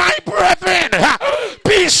 Finally, my brethren,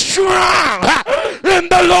 be strong in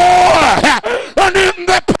the Lord and in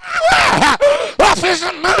the power of his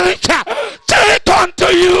might. Take unto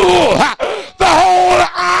you the whole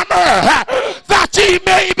armor, that ye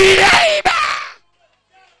may be able.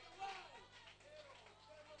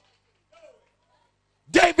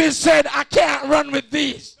 David said, I can't run with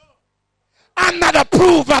these. I'm not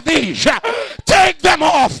approved of these. Take them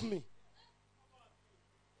off me.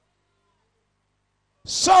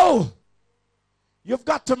 So, you've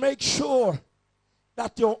got to make sure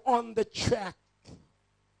that you're on the track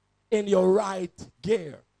in your right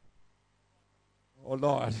gear. Oh,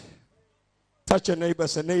 Lord. Touch your neighbor.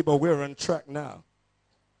 Say, neighbor, we're on track now.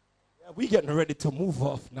 Yeah, we're getting ready to move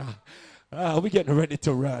off now. We're getting ready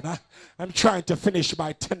to run. I'm trying to finish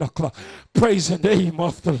by 10 o'clock. Praise the name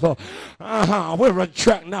of the Lord. We're on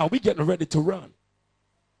track now. We're getting ready to run.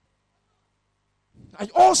 I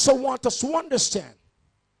also want us to understand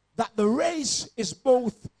that the race is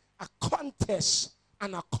both a contest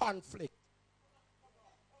and a conflict.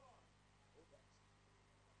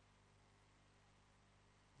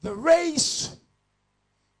 The race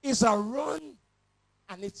is a run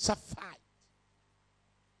and it's a fight.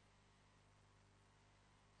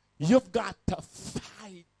 You've got to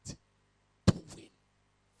fight to win.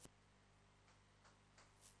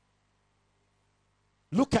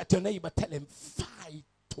 Look at your neighbor, tell him, fight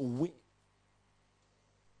to win.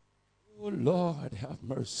 Oh, Lord, have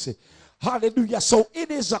mercy. Hallelujah. So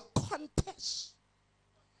it is a contest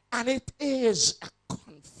and it is a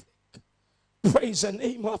conflict. Praise the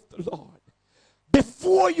name of the Lord.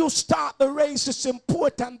 Before you start the race, it's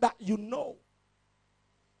important that you know.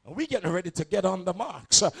 We're getting ready to get on the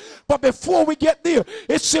marks. But before we get there,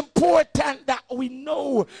 it's important that we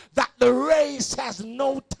know that the race has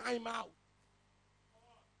no time out.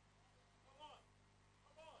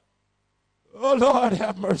 Oh, Lord,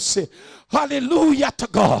 have mercy. Hallelujah to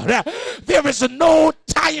God. There is no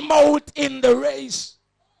time out in the race.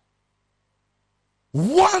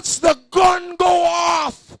 Once the gun go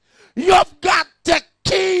off, you've got to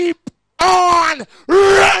keep on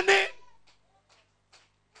running.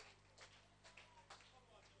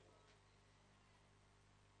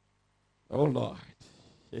 Oh, Lord.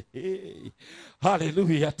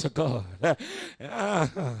 Hallelujah to God.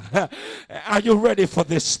 Are you ready for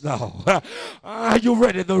this now? Are you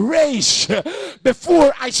ready? The race,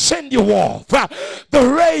 before I send you off,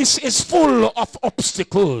 the race is full of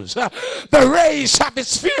obstacles. The race have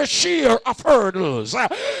its fair share of hurdles,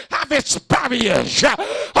 have its barriers.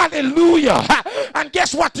 Hallelujah. And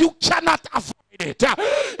guess what? You cannot avoid it.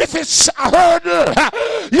 If it's a hurdle,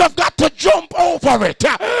 you've got to jump over it.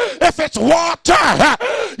 If it's water,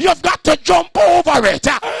 you've got to jump over it.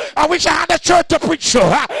 I wish I had a church to preach to.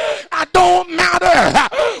 I don't matter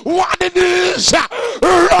what it is,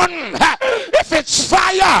 run. If it's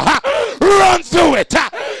fire, run through it.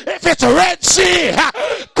 If it's Red Sea,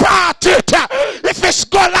 part it. If it's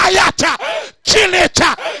Goliath, kill it.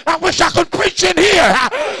 I wish I could preach in here.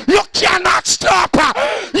 You cannot stop.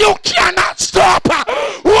 You cannot stop.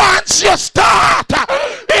 Once you start,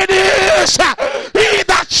 it is he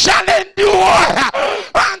that shall endure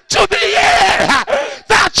unto the end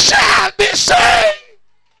that shall be saved.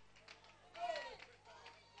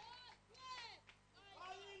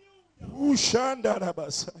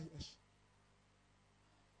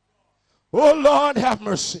 Oh Lord, have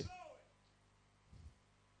mercy.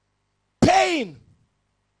 Pain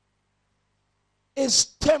is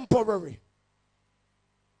temporary.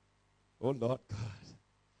 Oh Lord God.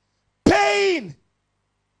 Pain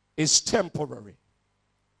is temporary,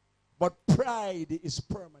 but pride is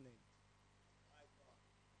permanent.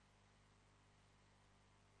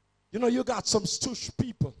 You know, you got some stush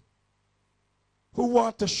people who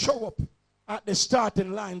want to show up at the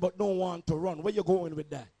starting line but don't want to run. Where you going with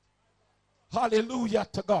that? Hallelujah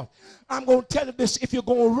to God. I'm going to tell you this. If you're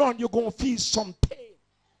going to run, you're going to feel some pain.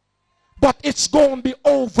 But it's going to be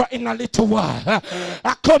over in a little while.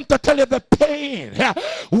 I come to tell you the pain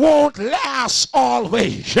won't last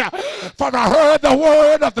always. For I heard the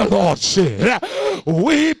word of the Lord say,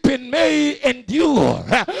 weeping may endure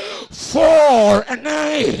for a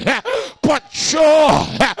night, but joy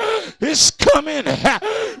is coming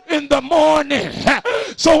in the morning.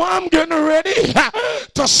 So I'm getting ready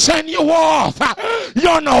to send you off.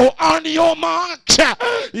 You know, on your marks.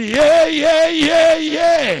 Yeah.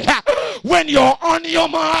 When you're on your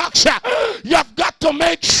marks, you've got to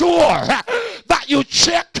make sure that you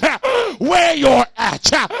check where you're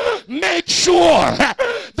at. Make sure that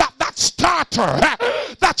that starter,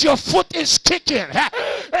 that your foot is kicking,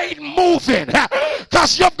 ain't moving.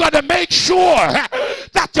 Because you've got to make sure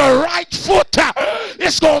that your right foot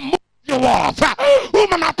is going to move you off.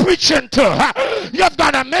 Whom am I preaching to? You've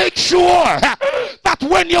got to make sure that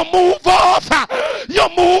when you move off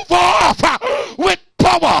with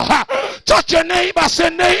power. Touch your neighbor, say,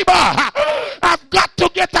 neighbor, I've got to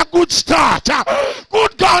get a good start.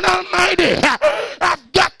 Good God Almighty,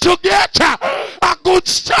 I've got to get a good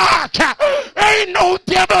start. Ain't no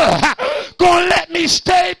devil gonna let me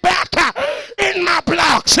stay back in my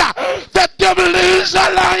blocks. The devil is a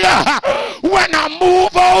liar. When I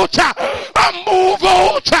move out,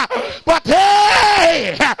 but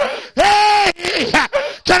hey,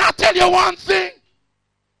 can I tell you one thing?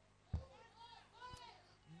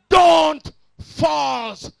 Don't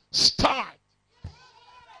false start.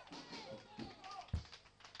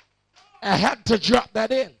 I had to drop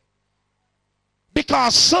that in.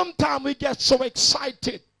 Because sometimes we get so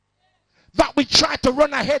excited that we try to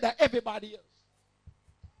run ahead of everybody else.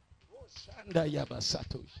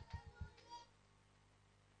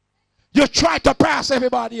 You try to pass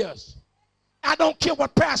everybody else. I don't care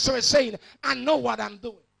what pastor is saying. I know what I'm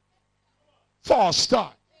doing. False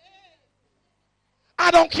start. I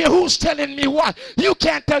don't care who's telling me what. You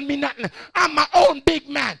can't tell me nothing. I'm my own big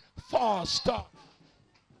man. False start.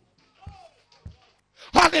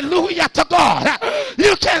 Hallelujah to God.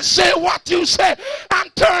 You can say what you say. I'm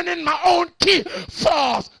turning my own key.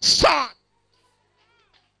 False start.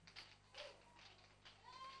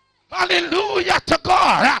 Hallelujah to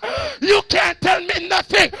God. You can't tell me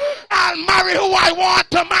nothing. I'll marry who I want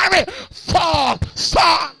to marry. False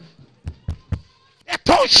start. I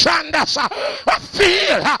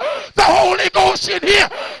feel the Holy Ghost in here.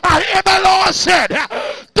 I hear the Lord said,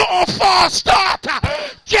 don't false start.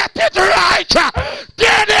 Get it right.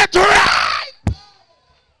 Get it right.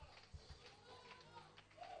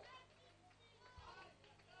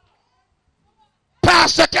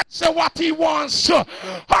 Pastor can say what he wants to.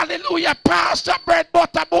 Hallelujah. Pastor, bread,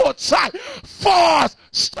 butter, both sides. False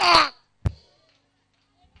start.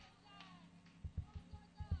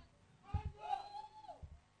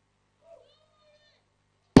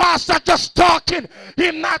 Pastor just talking,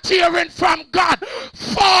 him not hearing from God.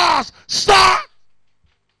 False start.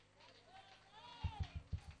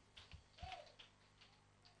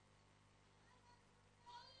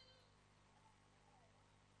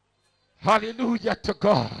 Hallelujah to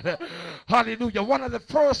God. Hallelujah. One of the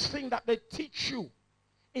first things that they teach you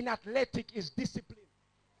in athletic is discipline.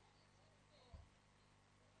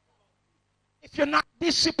 If you're not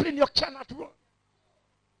disciplined, you cannot run.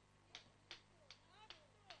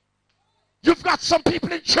 You've got some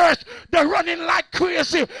people in church, they're running like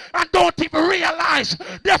crazy and don't even realize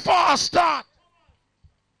they're false start.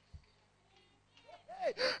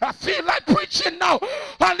 I feel like preaching now.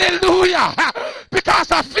 Hallelujah.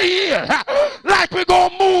 Because I feel like we're going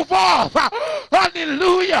to move off.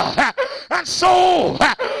 Hallelujah. And so,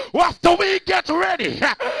 after we get ready,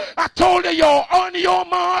 I told you, you're on your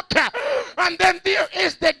mark. And then there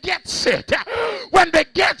is the get set. When the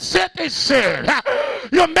get set is said,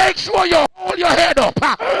 you make sure you hold your head up.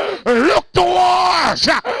 Look towards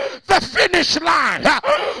the finish line.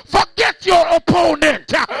 Forget your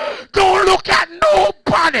opponent. Don't look at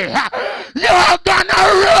nobody. You're gonna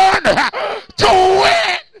run to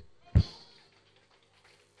win.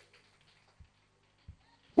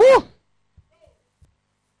 Woo.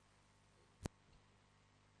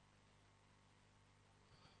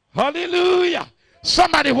 Hallelujah.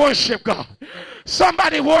 Somebody worship God.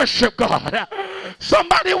 Somebody worship God.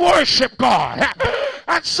 Somebody worship God.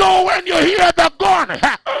 And so when you hear the gun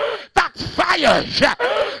that fires,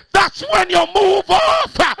 that's when you move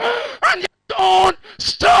off and you don't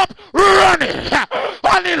stop running.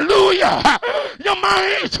 Hallelujah. You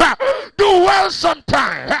might do well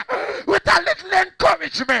sometimes with a little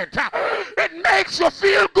encouragement. It makes you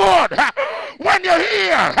feel good when you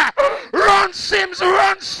hear run Sims,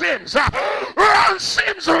 run Sims, run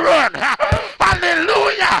Sims, run.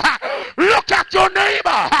 Hallelujah. Look at your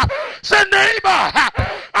neighbor. Say, neighbor,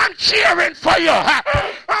 I'm cheering for you.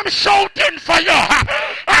 I'm shouting for you.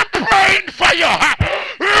 I'm praying for you.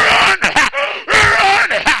 Run, run,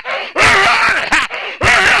 run,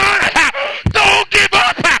 run. Don't give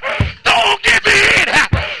up. Don't give in.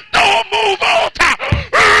 Don't move out.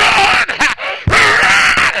 Run, run,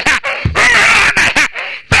 run.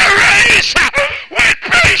 The race with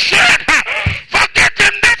patience.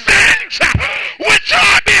 Forgetting the things which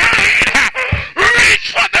are behind. Reach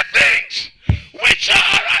for the things which are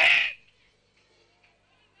ahead.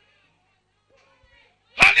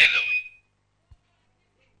 Hallelujah.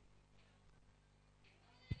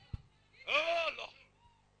 Oh, Lord.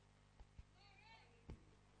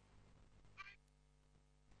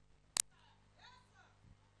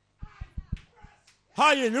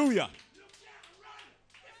 Hallelujah.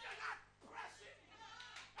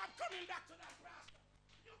 I'm coming back to that, pastor.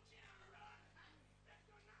 You can't run if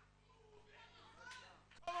you're not moving.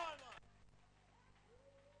 Come on, man.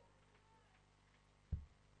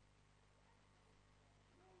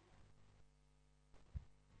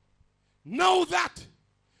 Know that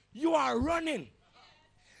you are running.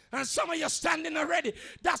 And some of you standing already.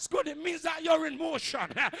 That's good. It means that you're in motion.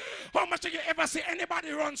 How much have you ever seen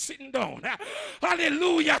anybody run sitting down?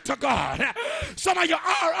 Hallelujah to God. Some of you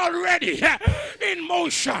are already in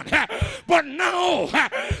motion. But now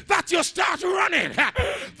that you start running,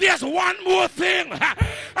 there's one more thing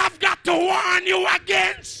I've got to warn you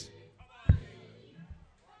against.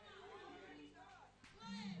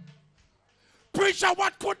 Preacher,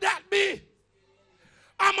 what could that be?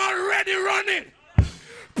 I'm already running.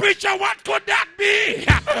 Preacher, what could that be?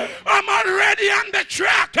 I'm already on the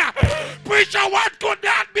track. Preacher, what could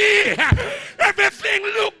that be? Everything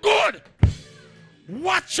look good.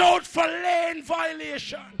 Watch out for lane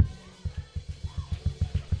violation.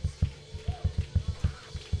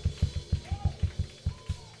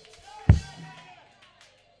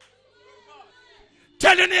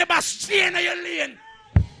 Tell your neighbor, stay in your lane.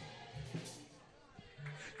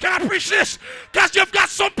 Can I preach this? Because you've got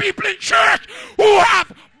some people in church who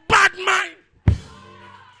have bad mind.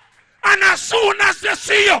 And as soon as they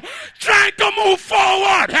see you trying to move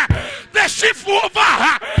forward, they shift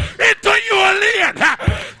over into your lane.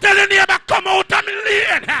 Tell your neighbor, come out of my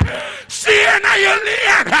lane. Stay in your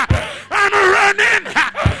lane. I'm running.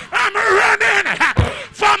 I'm running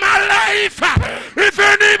for my life. If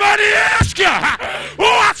anybody asks you,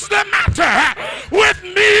 what's the matter with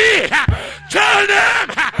me? Tell them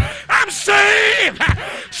I'm saved,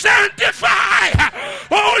 sanctified,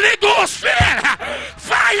 Holy Ghost filled,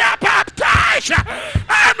 fire baptized.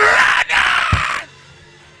 I'm running.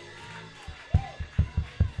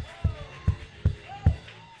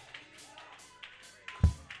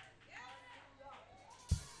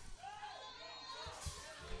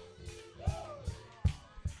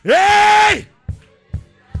 Hey!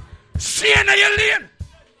 Stay in your lane.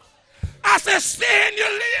 I said stay in your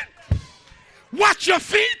lane. Watch your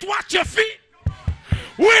feet, watch your feet.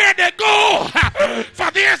 Where they go. For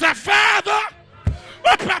there's a Father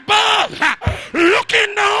up above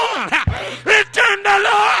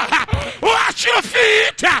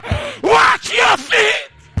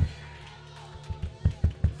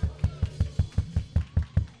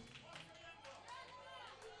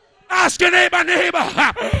Ask your neighbor,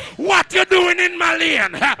 what you doing in my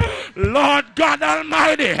lane? Lord God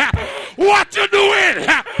Almighty, what you doing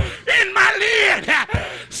in my lane?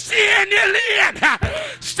 Stay in your lane.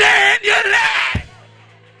 Stay in your lane.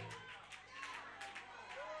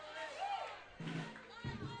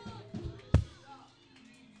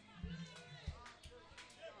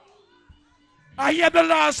 I hear the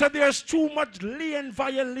Lord say there's too much lane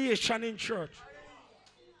violation in church.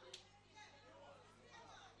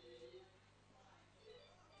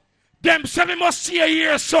 Them say me must see a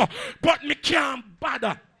year so, but me can't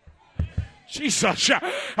bother. Jesus,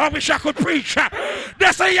 I wish I could preach.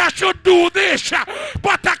 They say I should do this,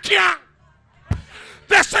 but I can't.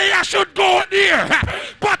 They say I should go there,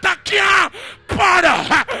 but I can't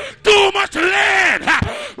bother. Too much lane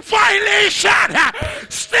violation.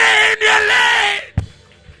 Stay in your lane.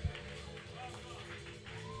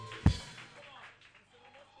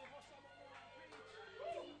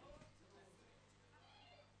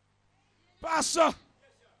 Pastor,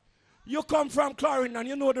 you come from Clarendon,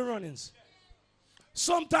 you know the runnings.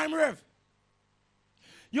 Sometime, Rev,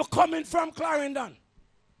 you're coming from Clarendon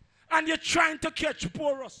and you're trying to catch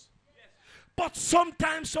Boros. But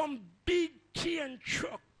sometimes some big cane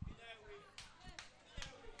truck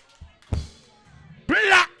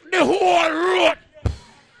block the whole road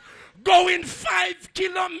going 5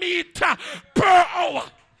 kilometers per hour.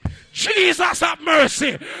 Jesus have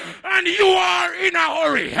mercy. And you are in a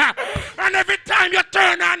hurry. And every time you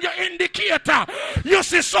turn on your indicator, you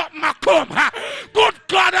see something come. Good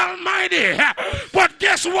God Almighty. But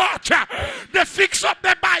guess what? They fix up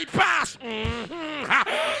the bypass.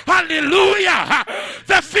 Hallelujah.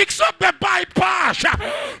 They fix up the bypass.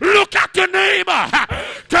 Look at your neighbor.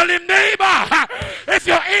 Tell him, neighbor, if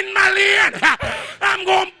you're in my lane, I'm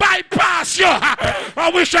going to bypass you. I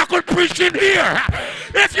wish I could preach in here.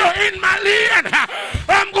 If you're in my lane,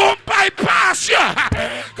 I'm going to bypass you.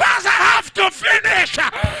 Because I have to finish.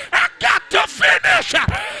 I got to finish.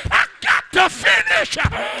 I got to finish.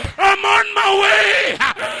 I'm on my way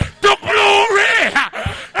to glory.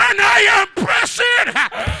 And I am pressing.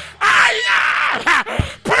 I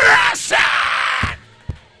am pressing.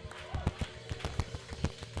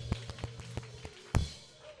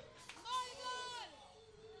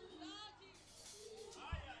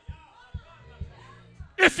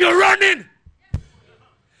 If you're running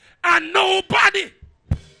and nobody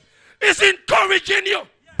is encouraging you,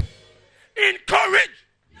 encourage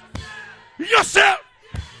yourself.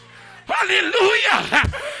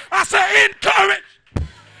 Hallelujah. I say encourage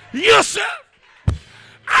yourself.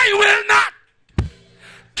 I will not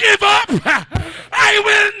give up. I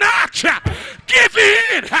will not give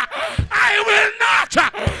in. I will not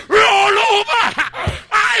roll over.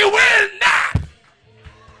 I will not.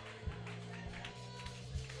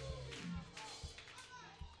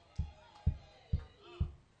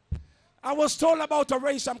 I was told about a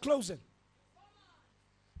race. I'm closing.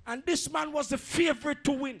 And this man was the favorite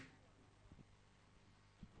to win.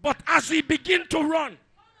 But as he began to run,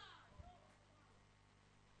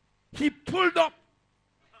 he pulled up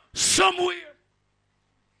somewhere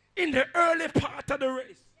in the early part of the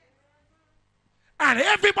race. And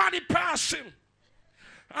everybody passed him.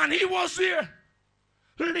 And he was there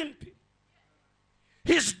limping.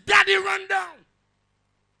 His daddy ran down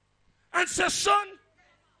and said, son,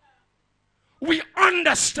 we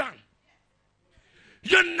understand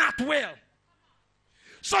you're not well.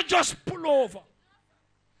 So just pull over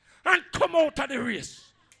and come out of the race.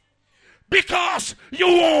 Because you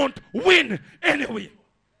won't win anyway.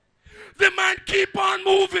 The man keep on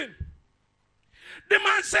moving. The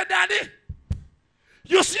man said, Daddy,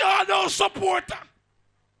 you see all those supporters?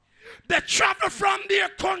 They travel from their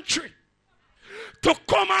country to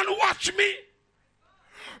come and watch me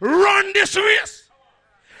run this race.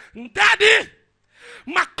 Daddy,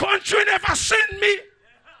 my country never sent me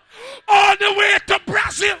all the way to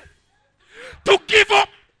Brazil to give up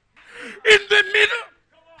in the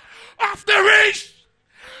middle of the race.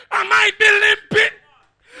 I might be limping,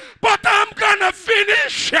 but I'm gonna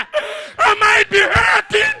finish. I might be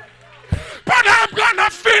hurting, but I'm gonna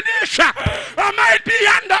finish. I might be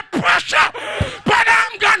under pressure, but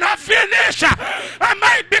I'm gonna finish. I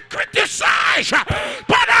might be criticized,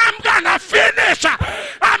 but I'm gonna finish.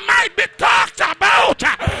 I might be talked about,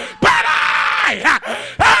 but I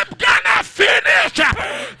am gonna finish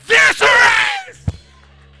this race.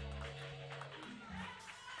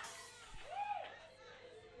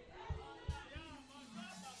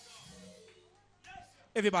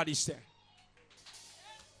 Everybody stand.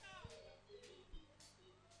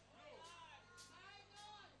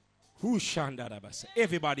 Who Shandarabasa?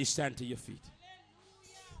 Everybody stand to your feet.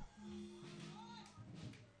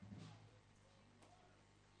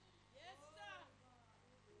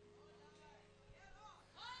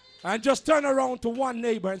 And just turn around to one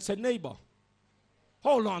neighbor and say, neighbor,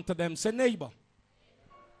 hold on to them. Say, neighbor,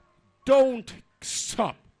 don't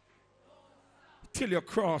stop till you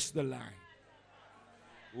cross the line.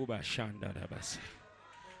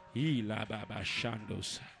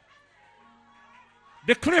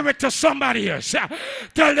 Declare it to somebody else.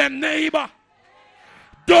 Tell them, neighbor,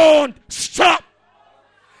 don't stop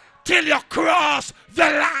till you cross the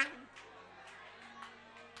line.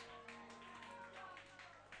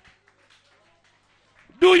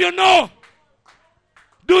 Do you know?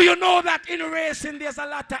 Do you know that in racing there's a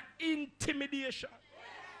lot of intimidation?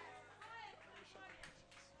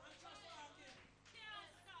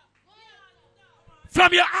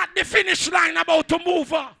 From you at the finish line about to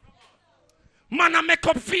move on. Man, I make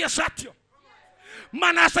up face at you.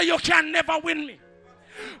 Man, I say you can never win me.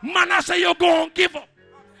 Man, I say you're going to give up.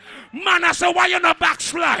 Man, I say why you not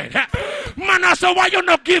backslide. Man, I say why you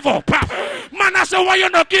not give up. Man, I say why you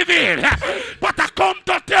not give in. But I come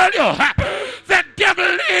to tell you, the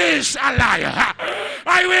devil is a liar.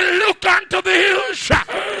 I will look unto the hills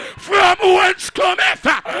from whence cometh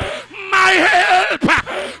my help.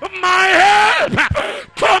 My help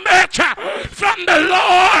cometh from the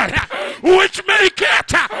Lord, which maketh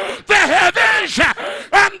the heavens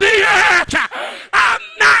and the earth. I'm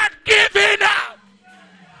not giving up.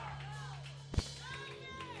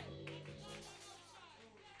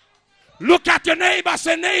 Look at your neighbor.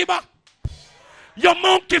 Say, neighbor, your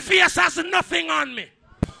monkey face has nothing on me.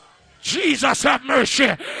 Jesus have mercy.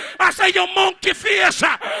 I say your monkey face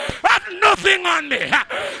have nothing on me.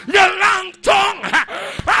 Your long tongue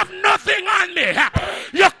have nothing on me.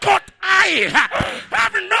 Your cut eye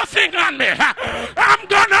have nothing on me. I'm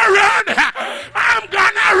gonna run. I'm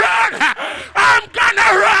gonna run. I'm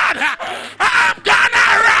gonna run. I'm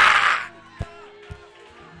gonna run.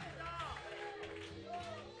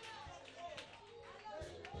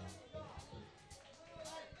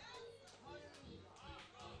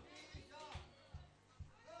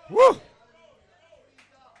 Woo!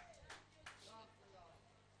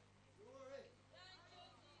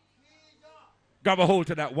 Grab a hold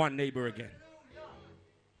to that one neighbor again.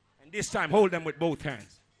 And this time, hold them with both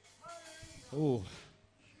hands. Oh,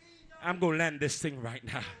 I'm going to land this thing right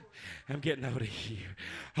now. I'm getting out of here.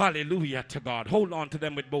 Hallelujah to God. Hold on to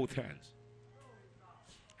them with both hands.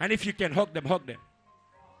 And if you can hug them, hug them.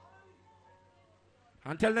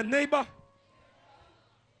 And tell the neighbor,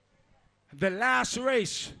 the last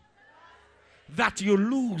race that you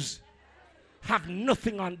lose have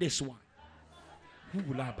nothing on this one.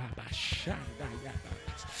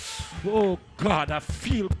 Oh God, I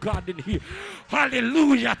feel God in here.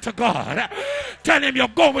 Hallelujah to God. Tell him you're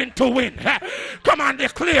going to win. Come on,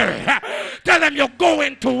 declare. Tell him you're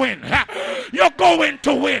going to win. You're going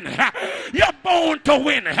to win. You're bound to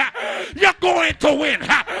win. You're going to win.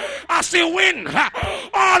 I see win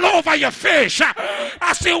all over your face.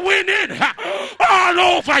 I see winning all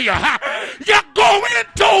over you. You're going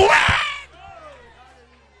to win.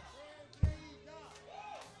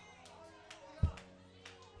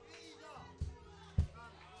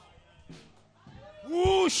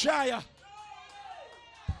 Woo, Shia.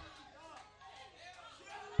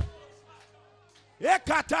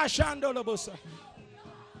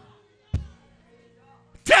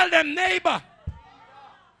 Tell them, neighbor,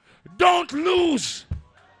 don't lose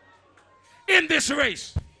in this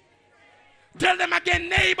race. Tell them again,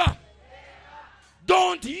 neighbor,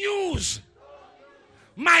 don't use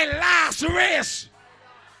my last race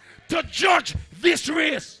to judge this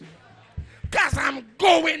race, because I'm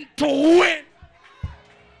going to win.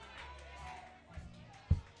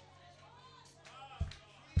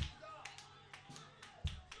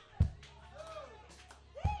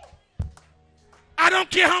 I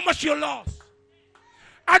don't care how much you lost.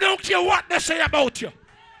 I don't care what they say about you.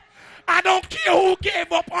 I don't care who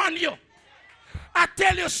gave up on you. I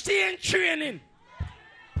tell you, stay in training.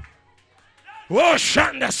 Oh,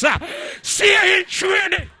 Shandasa. Stay in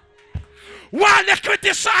training. While they're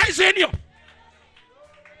criticizing you.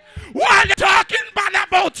 While they're talking bad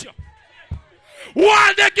about you.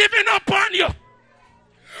 While they're giving up on you.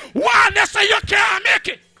 While they say you can't make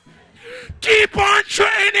it. Keep on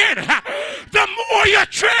training. The more you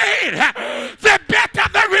train, the better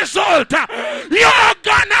the result. You're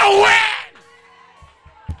gonna win.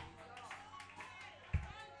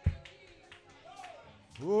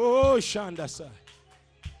 Oh, Shandasa.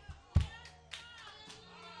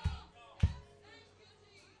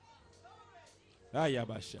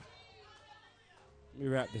 Ayabasha. Let me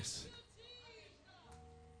wrap this.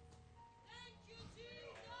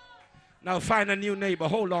 Now find a new neighbor.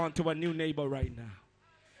 Hold on to a new neighbor right now.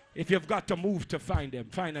 If you've got to move to find them,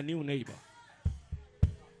 find a new neighbor.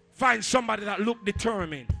 Find somebody that look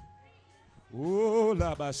determined. Oh,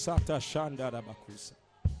 la basata shanda da bakusa.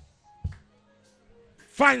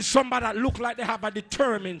 Find somebody that look like they have a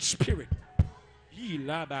determined spirit.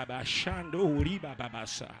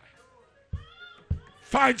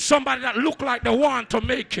 Find somebody that look like they want to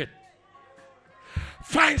make it.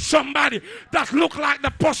 Find somebody that look like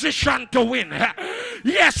the position to win.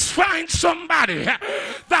 Yes, find somebody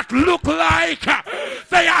that look like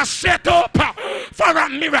they are set up for a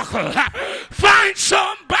miracle. Find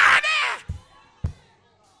somebody.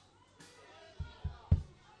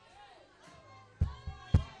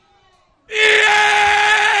 Yes.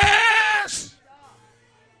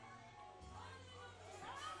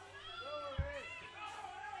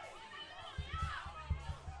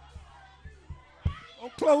 I'll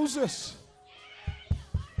close this.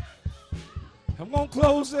 I'm going to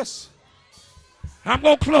close this. I'm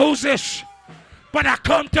going to close this. But I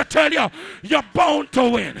come to tell you, you're bound to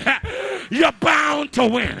win. You're bound to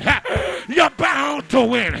win. You're bound to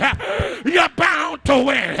win. You're bound to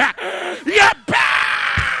win. You're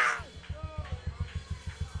bound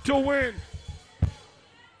to win.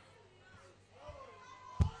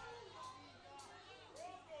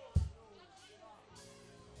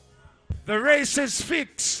 The race is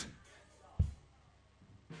fixed.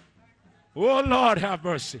 Oh, Lord, have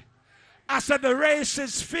mercy. I said the race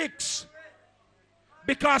is fixed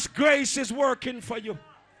because grace is working for you.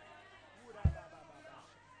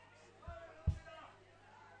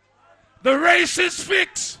 The race is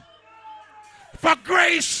fixed for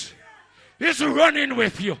grace is running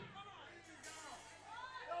with you.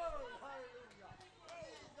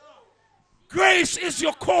 Grace is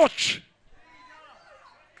your coach.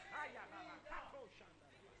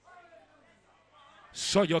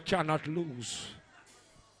 So you cannot lose.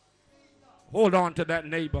 Hold on to that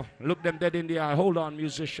neighbor. Look them dead in the eye. Hold on,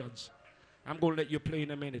 musicians. I'm going to let you play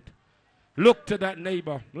in a minute. Look to that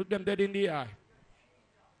neighbor. Look them dead in the eye.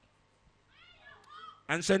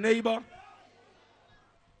 And say, neighbor,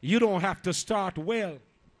 you don't have to start well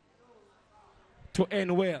to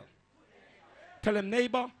end well. Tell him,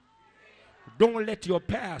 neighbor, don't let your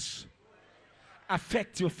past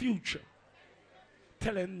affect your future.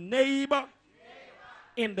 Tell him, neighbor,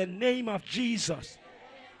 in the name of Jesus,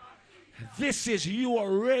 this is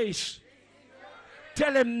your race.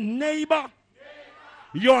 Tell him, neighbor,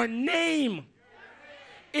 your name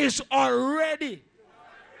is already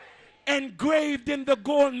engraved in the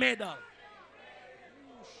gold medal.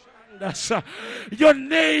 Your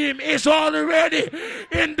name is already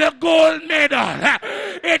in the gold medal.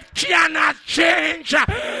 It cannot change.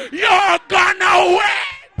 You're gonna win.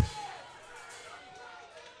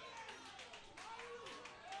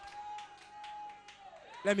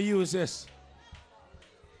 Let me use this.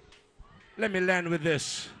 Let me land with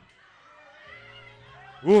this.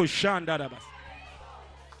 Oh, Shandadabas.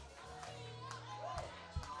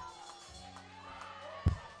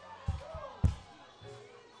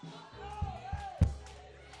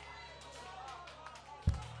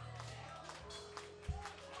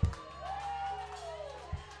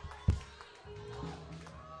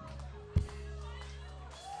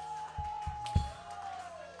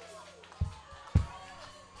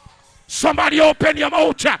 Somebody open your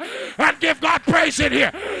mouth and give God praise in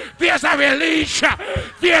here. There's a release.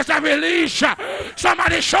 There's a release.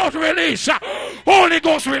 Somebody shout release. Holy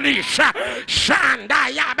Ghost release.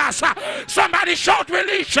 Shandayabasa. Somebody shout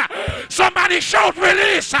release. Somebody shout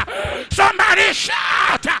release. Somebody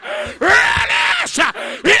shout release. Yes.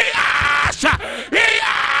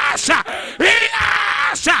 Yes.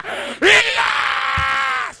 Yes. Yes.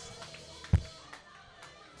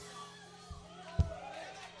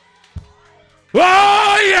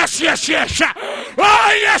 Oh, yes, yes, yes.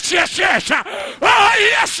 Oh, yes, yes, yes. Oh,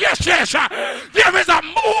 yes, yes, yes. There is a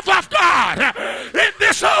move of God in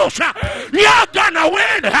this house. You're gonna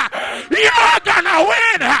win. You're gonna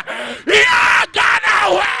win. You're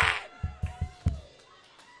gonna win.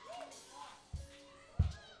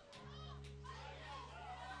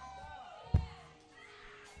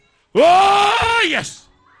 Oh, yes.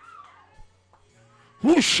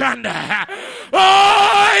 Ushanda.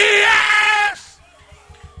 Oh, yes.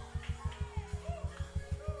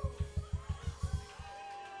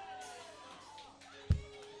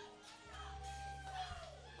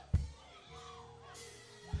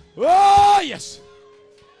 Oh, yes.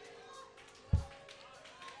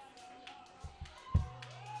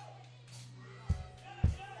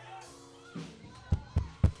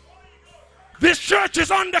 This church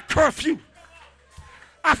is under curfew.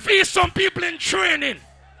 I feel some people in training.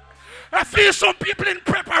 I feel some people in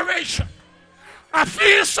preparation. I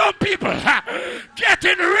feel some people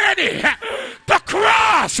getting ready to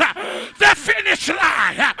cross finish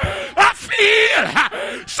line. I feel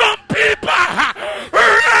some people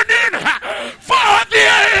running for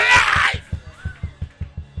their life.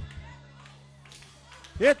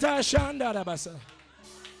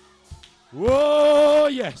 Oh,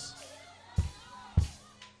 yes.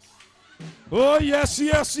 Oh, yes,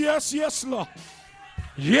 yes, yes, yes, Lord.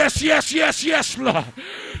 Yes, yes, yes, yes, Lord.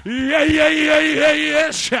 Yeah, yeah, yeah, yeah,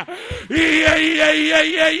 yes. Yeah, yeah, yeah,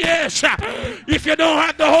 yeah, yes. If you don't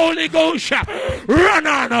have the Holy Ghost, run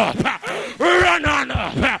on up. Run on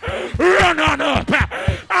up. Run on up.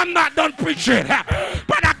 I'm not done preaching,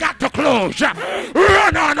 but I got to close.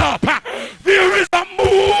 Run on up. There is a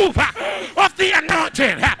move of the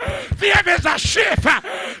anointing. There is a shift.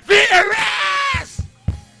 There is.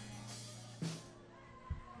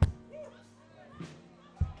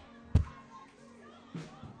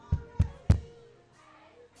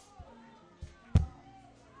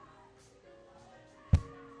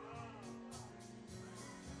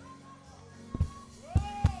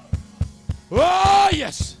 Oh,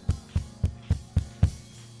 yes.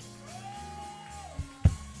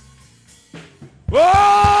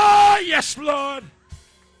 Oh, yes, Lord.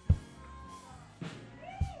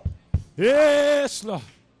 Yes, Lord.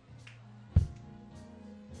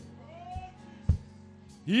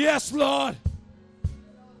 Yes, Lord.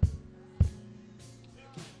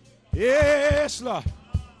 Yes, Lord.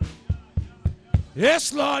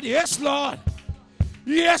 Yes, Lord. Yes, Lord.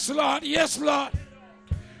 Yes, Lord. Yes, Lord.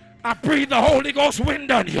 I breathe the Holy Ghost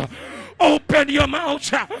wind on you. Open your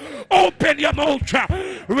mouth. Open your mouth.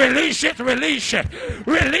 Release it. Release it.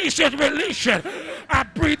 Release it. Release it. I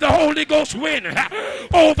breathe the Holy Ghost wind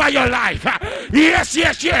over your life. Yes,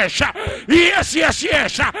 yes, yes. Yes, yes,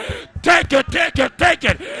 yes. Take it, take it, take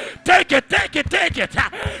it. Take it, take it, take it.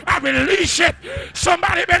 I release it.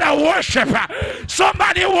 Somebody better worship.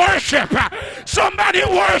 Somebody worship. Somebody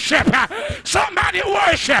worship. Somebody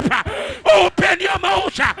worship. Open your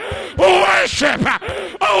mouth. Worship.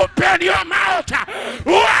 Open your mouth.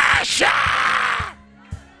 Worship.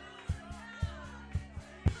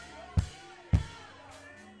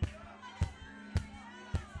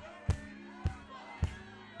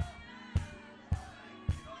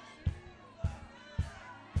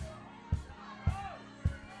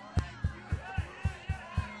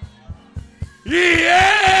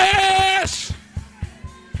 Yes!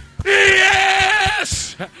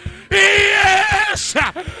 Yes! Yes!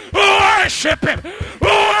 Worship him!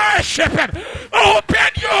 Worship him!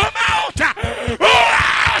 Open your mouth!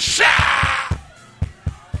 Worship!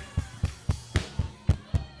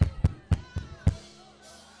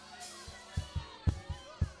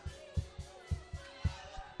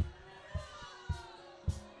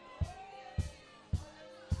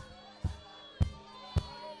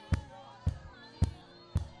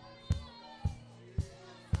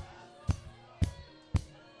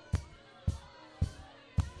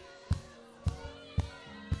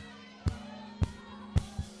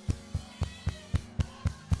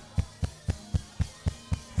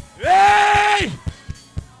 Hey!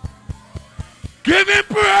 Give him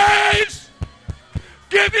praise.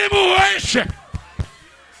 Give him worship.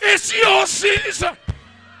 It's your season.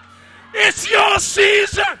 It's your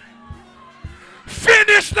season.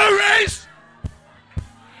 Finish the race.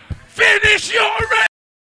 Finish your race.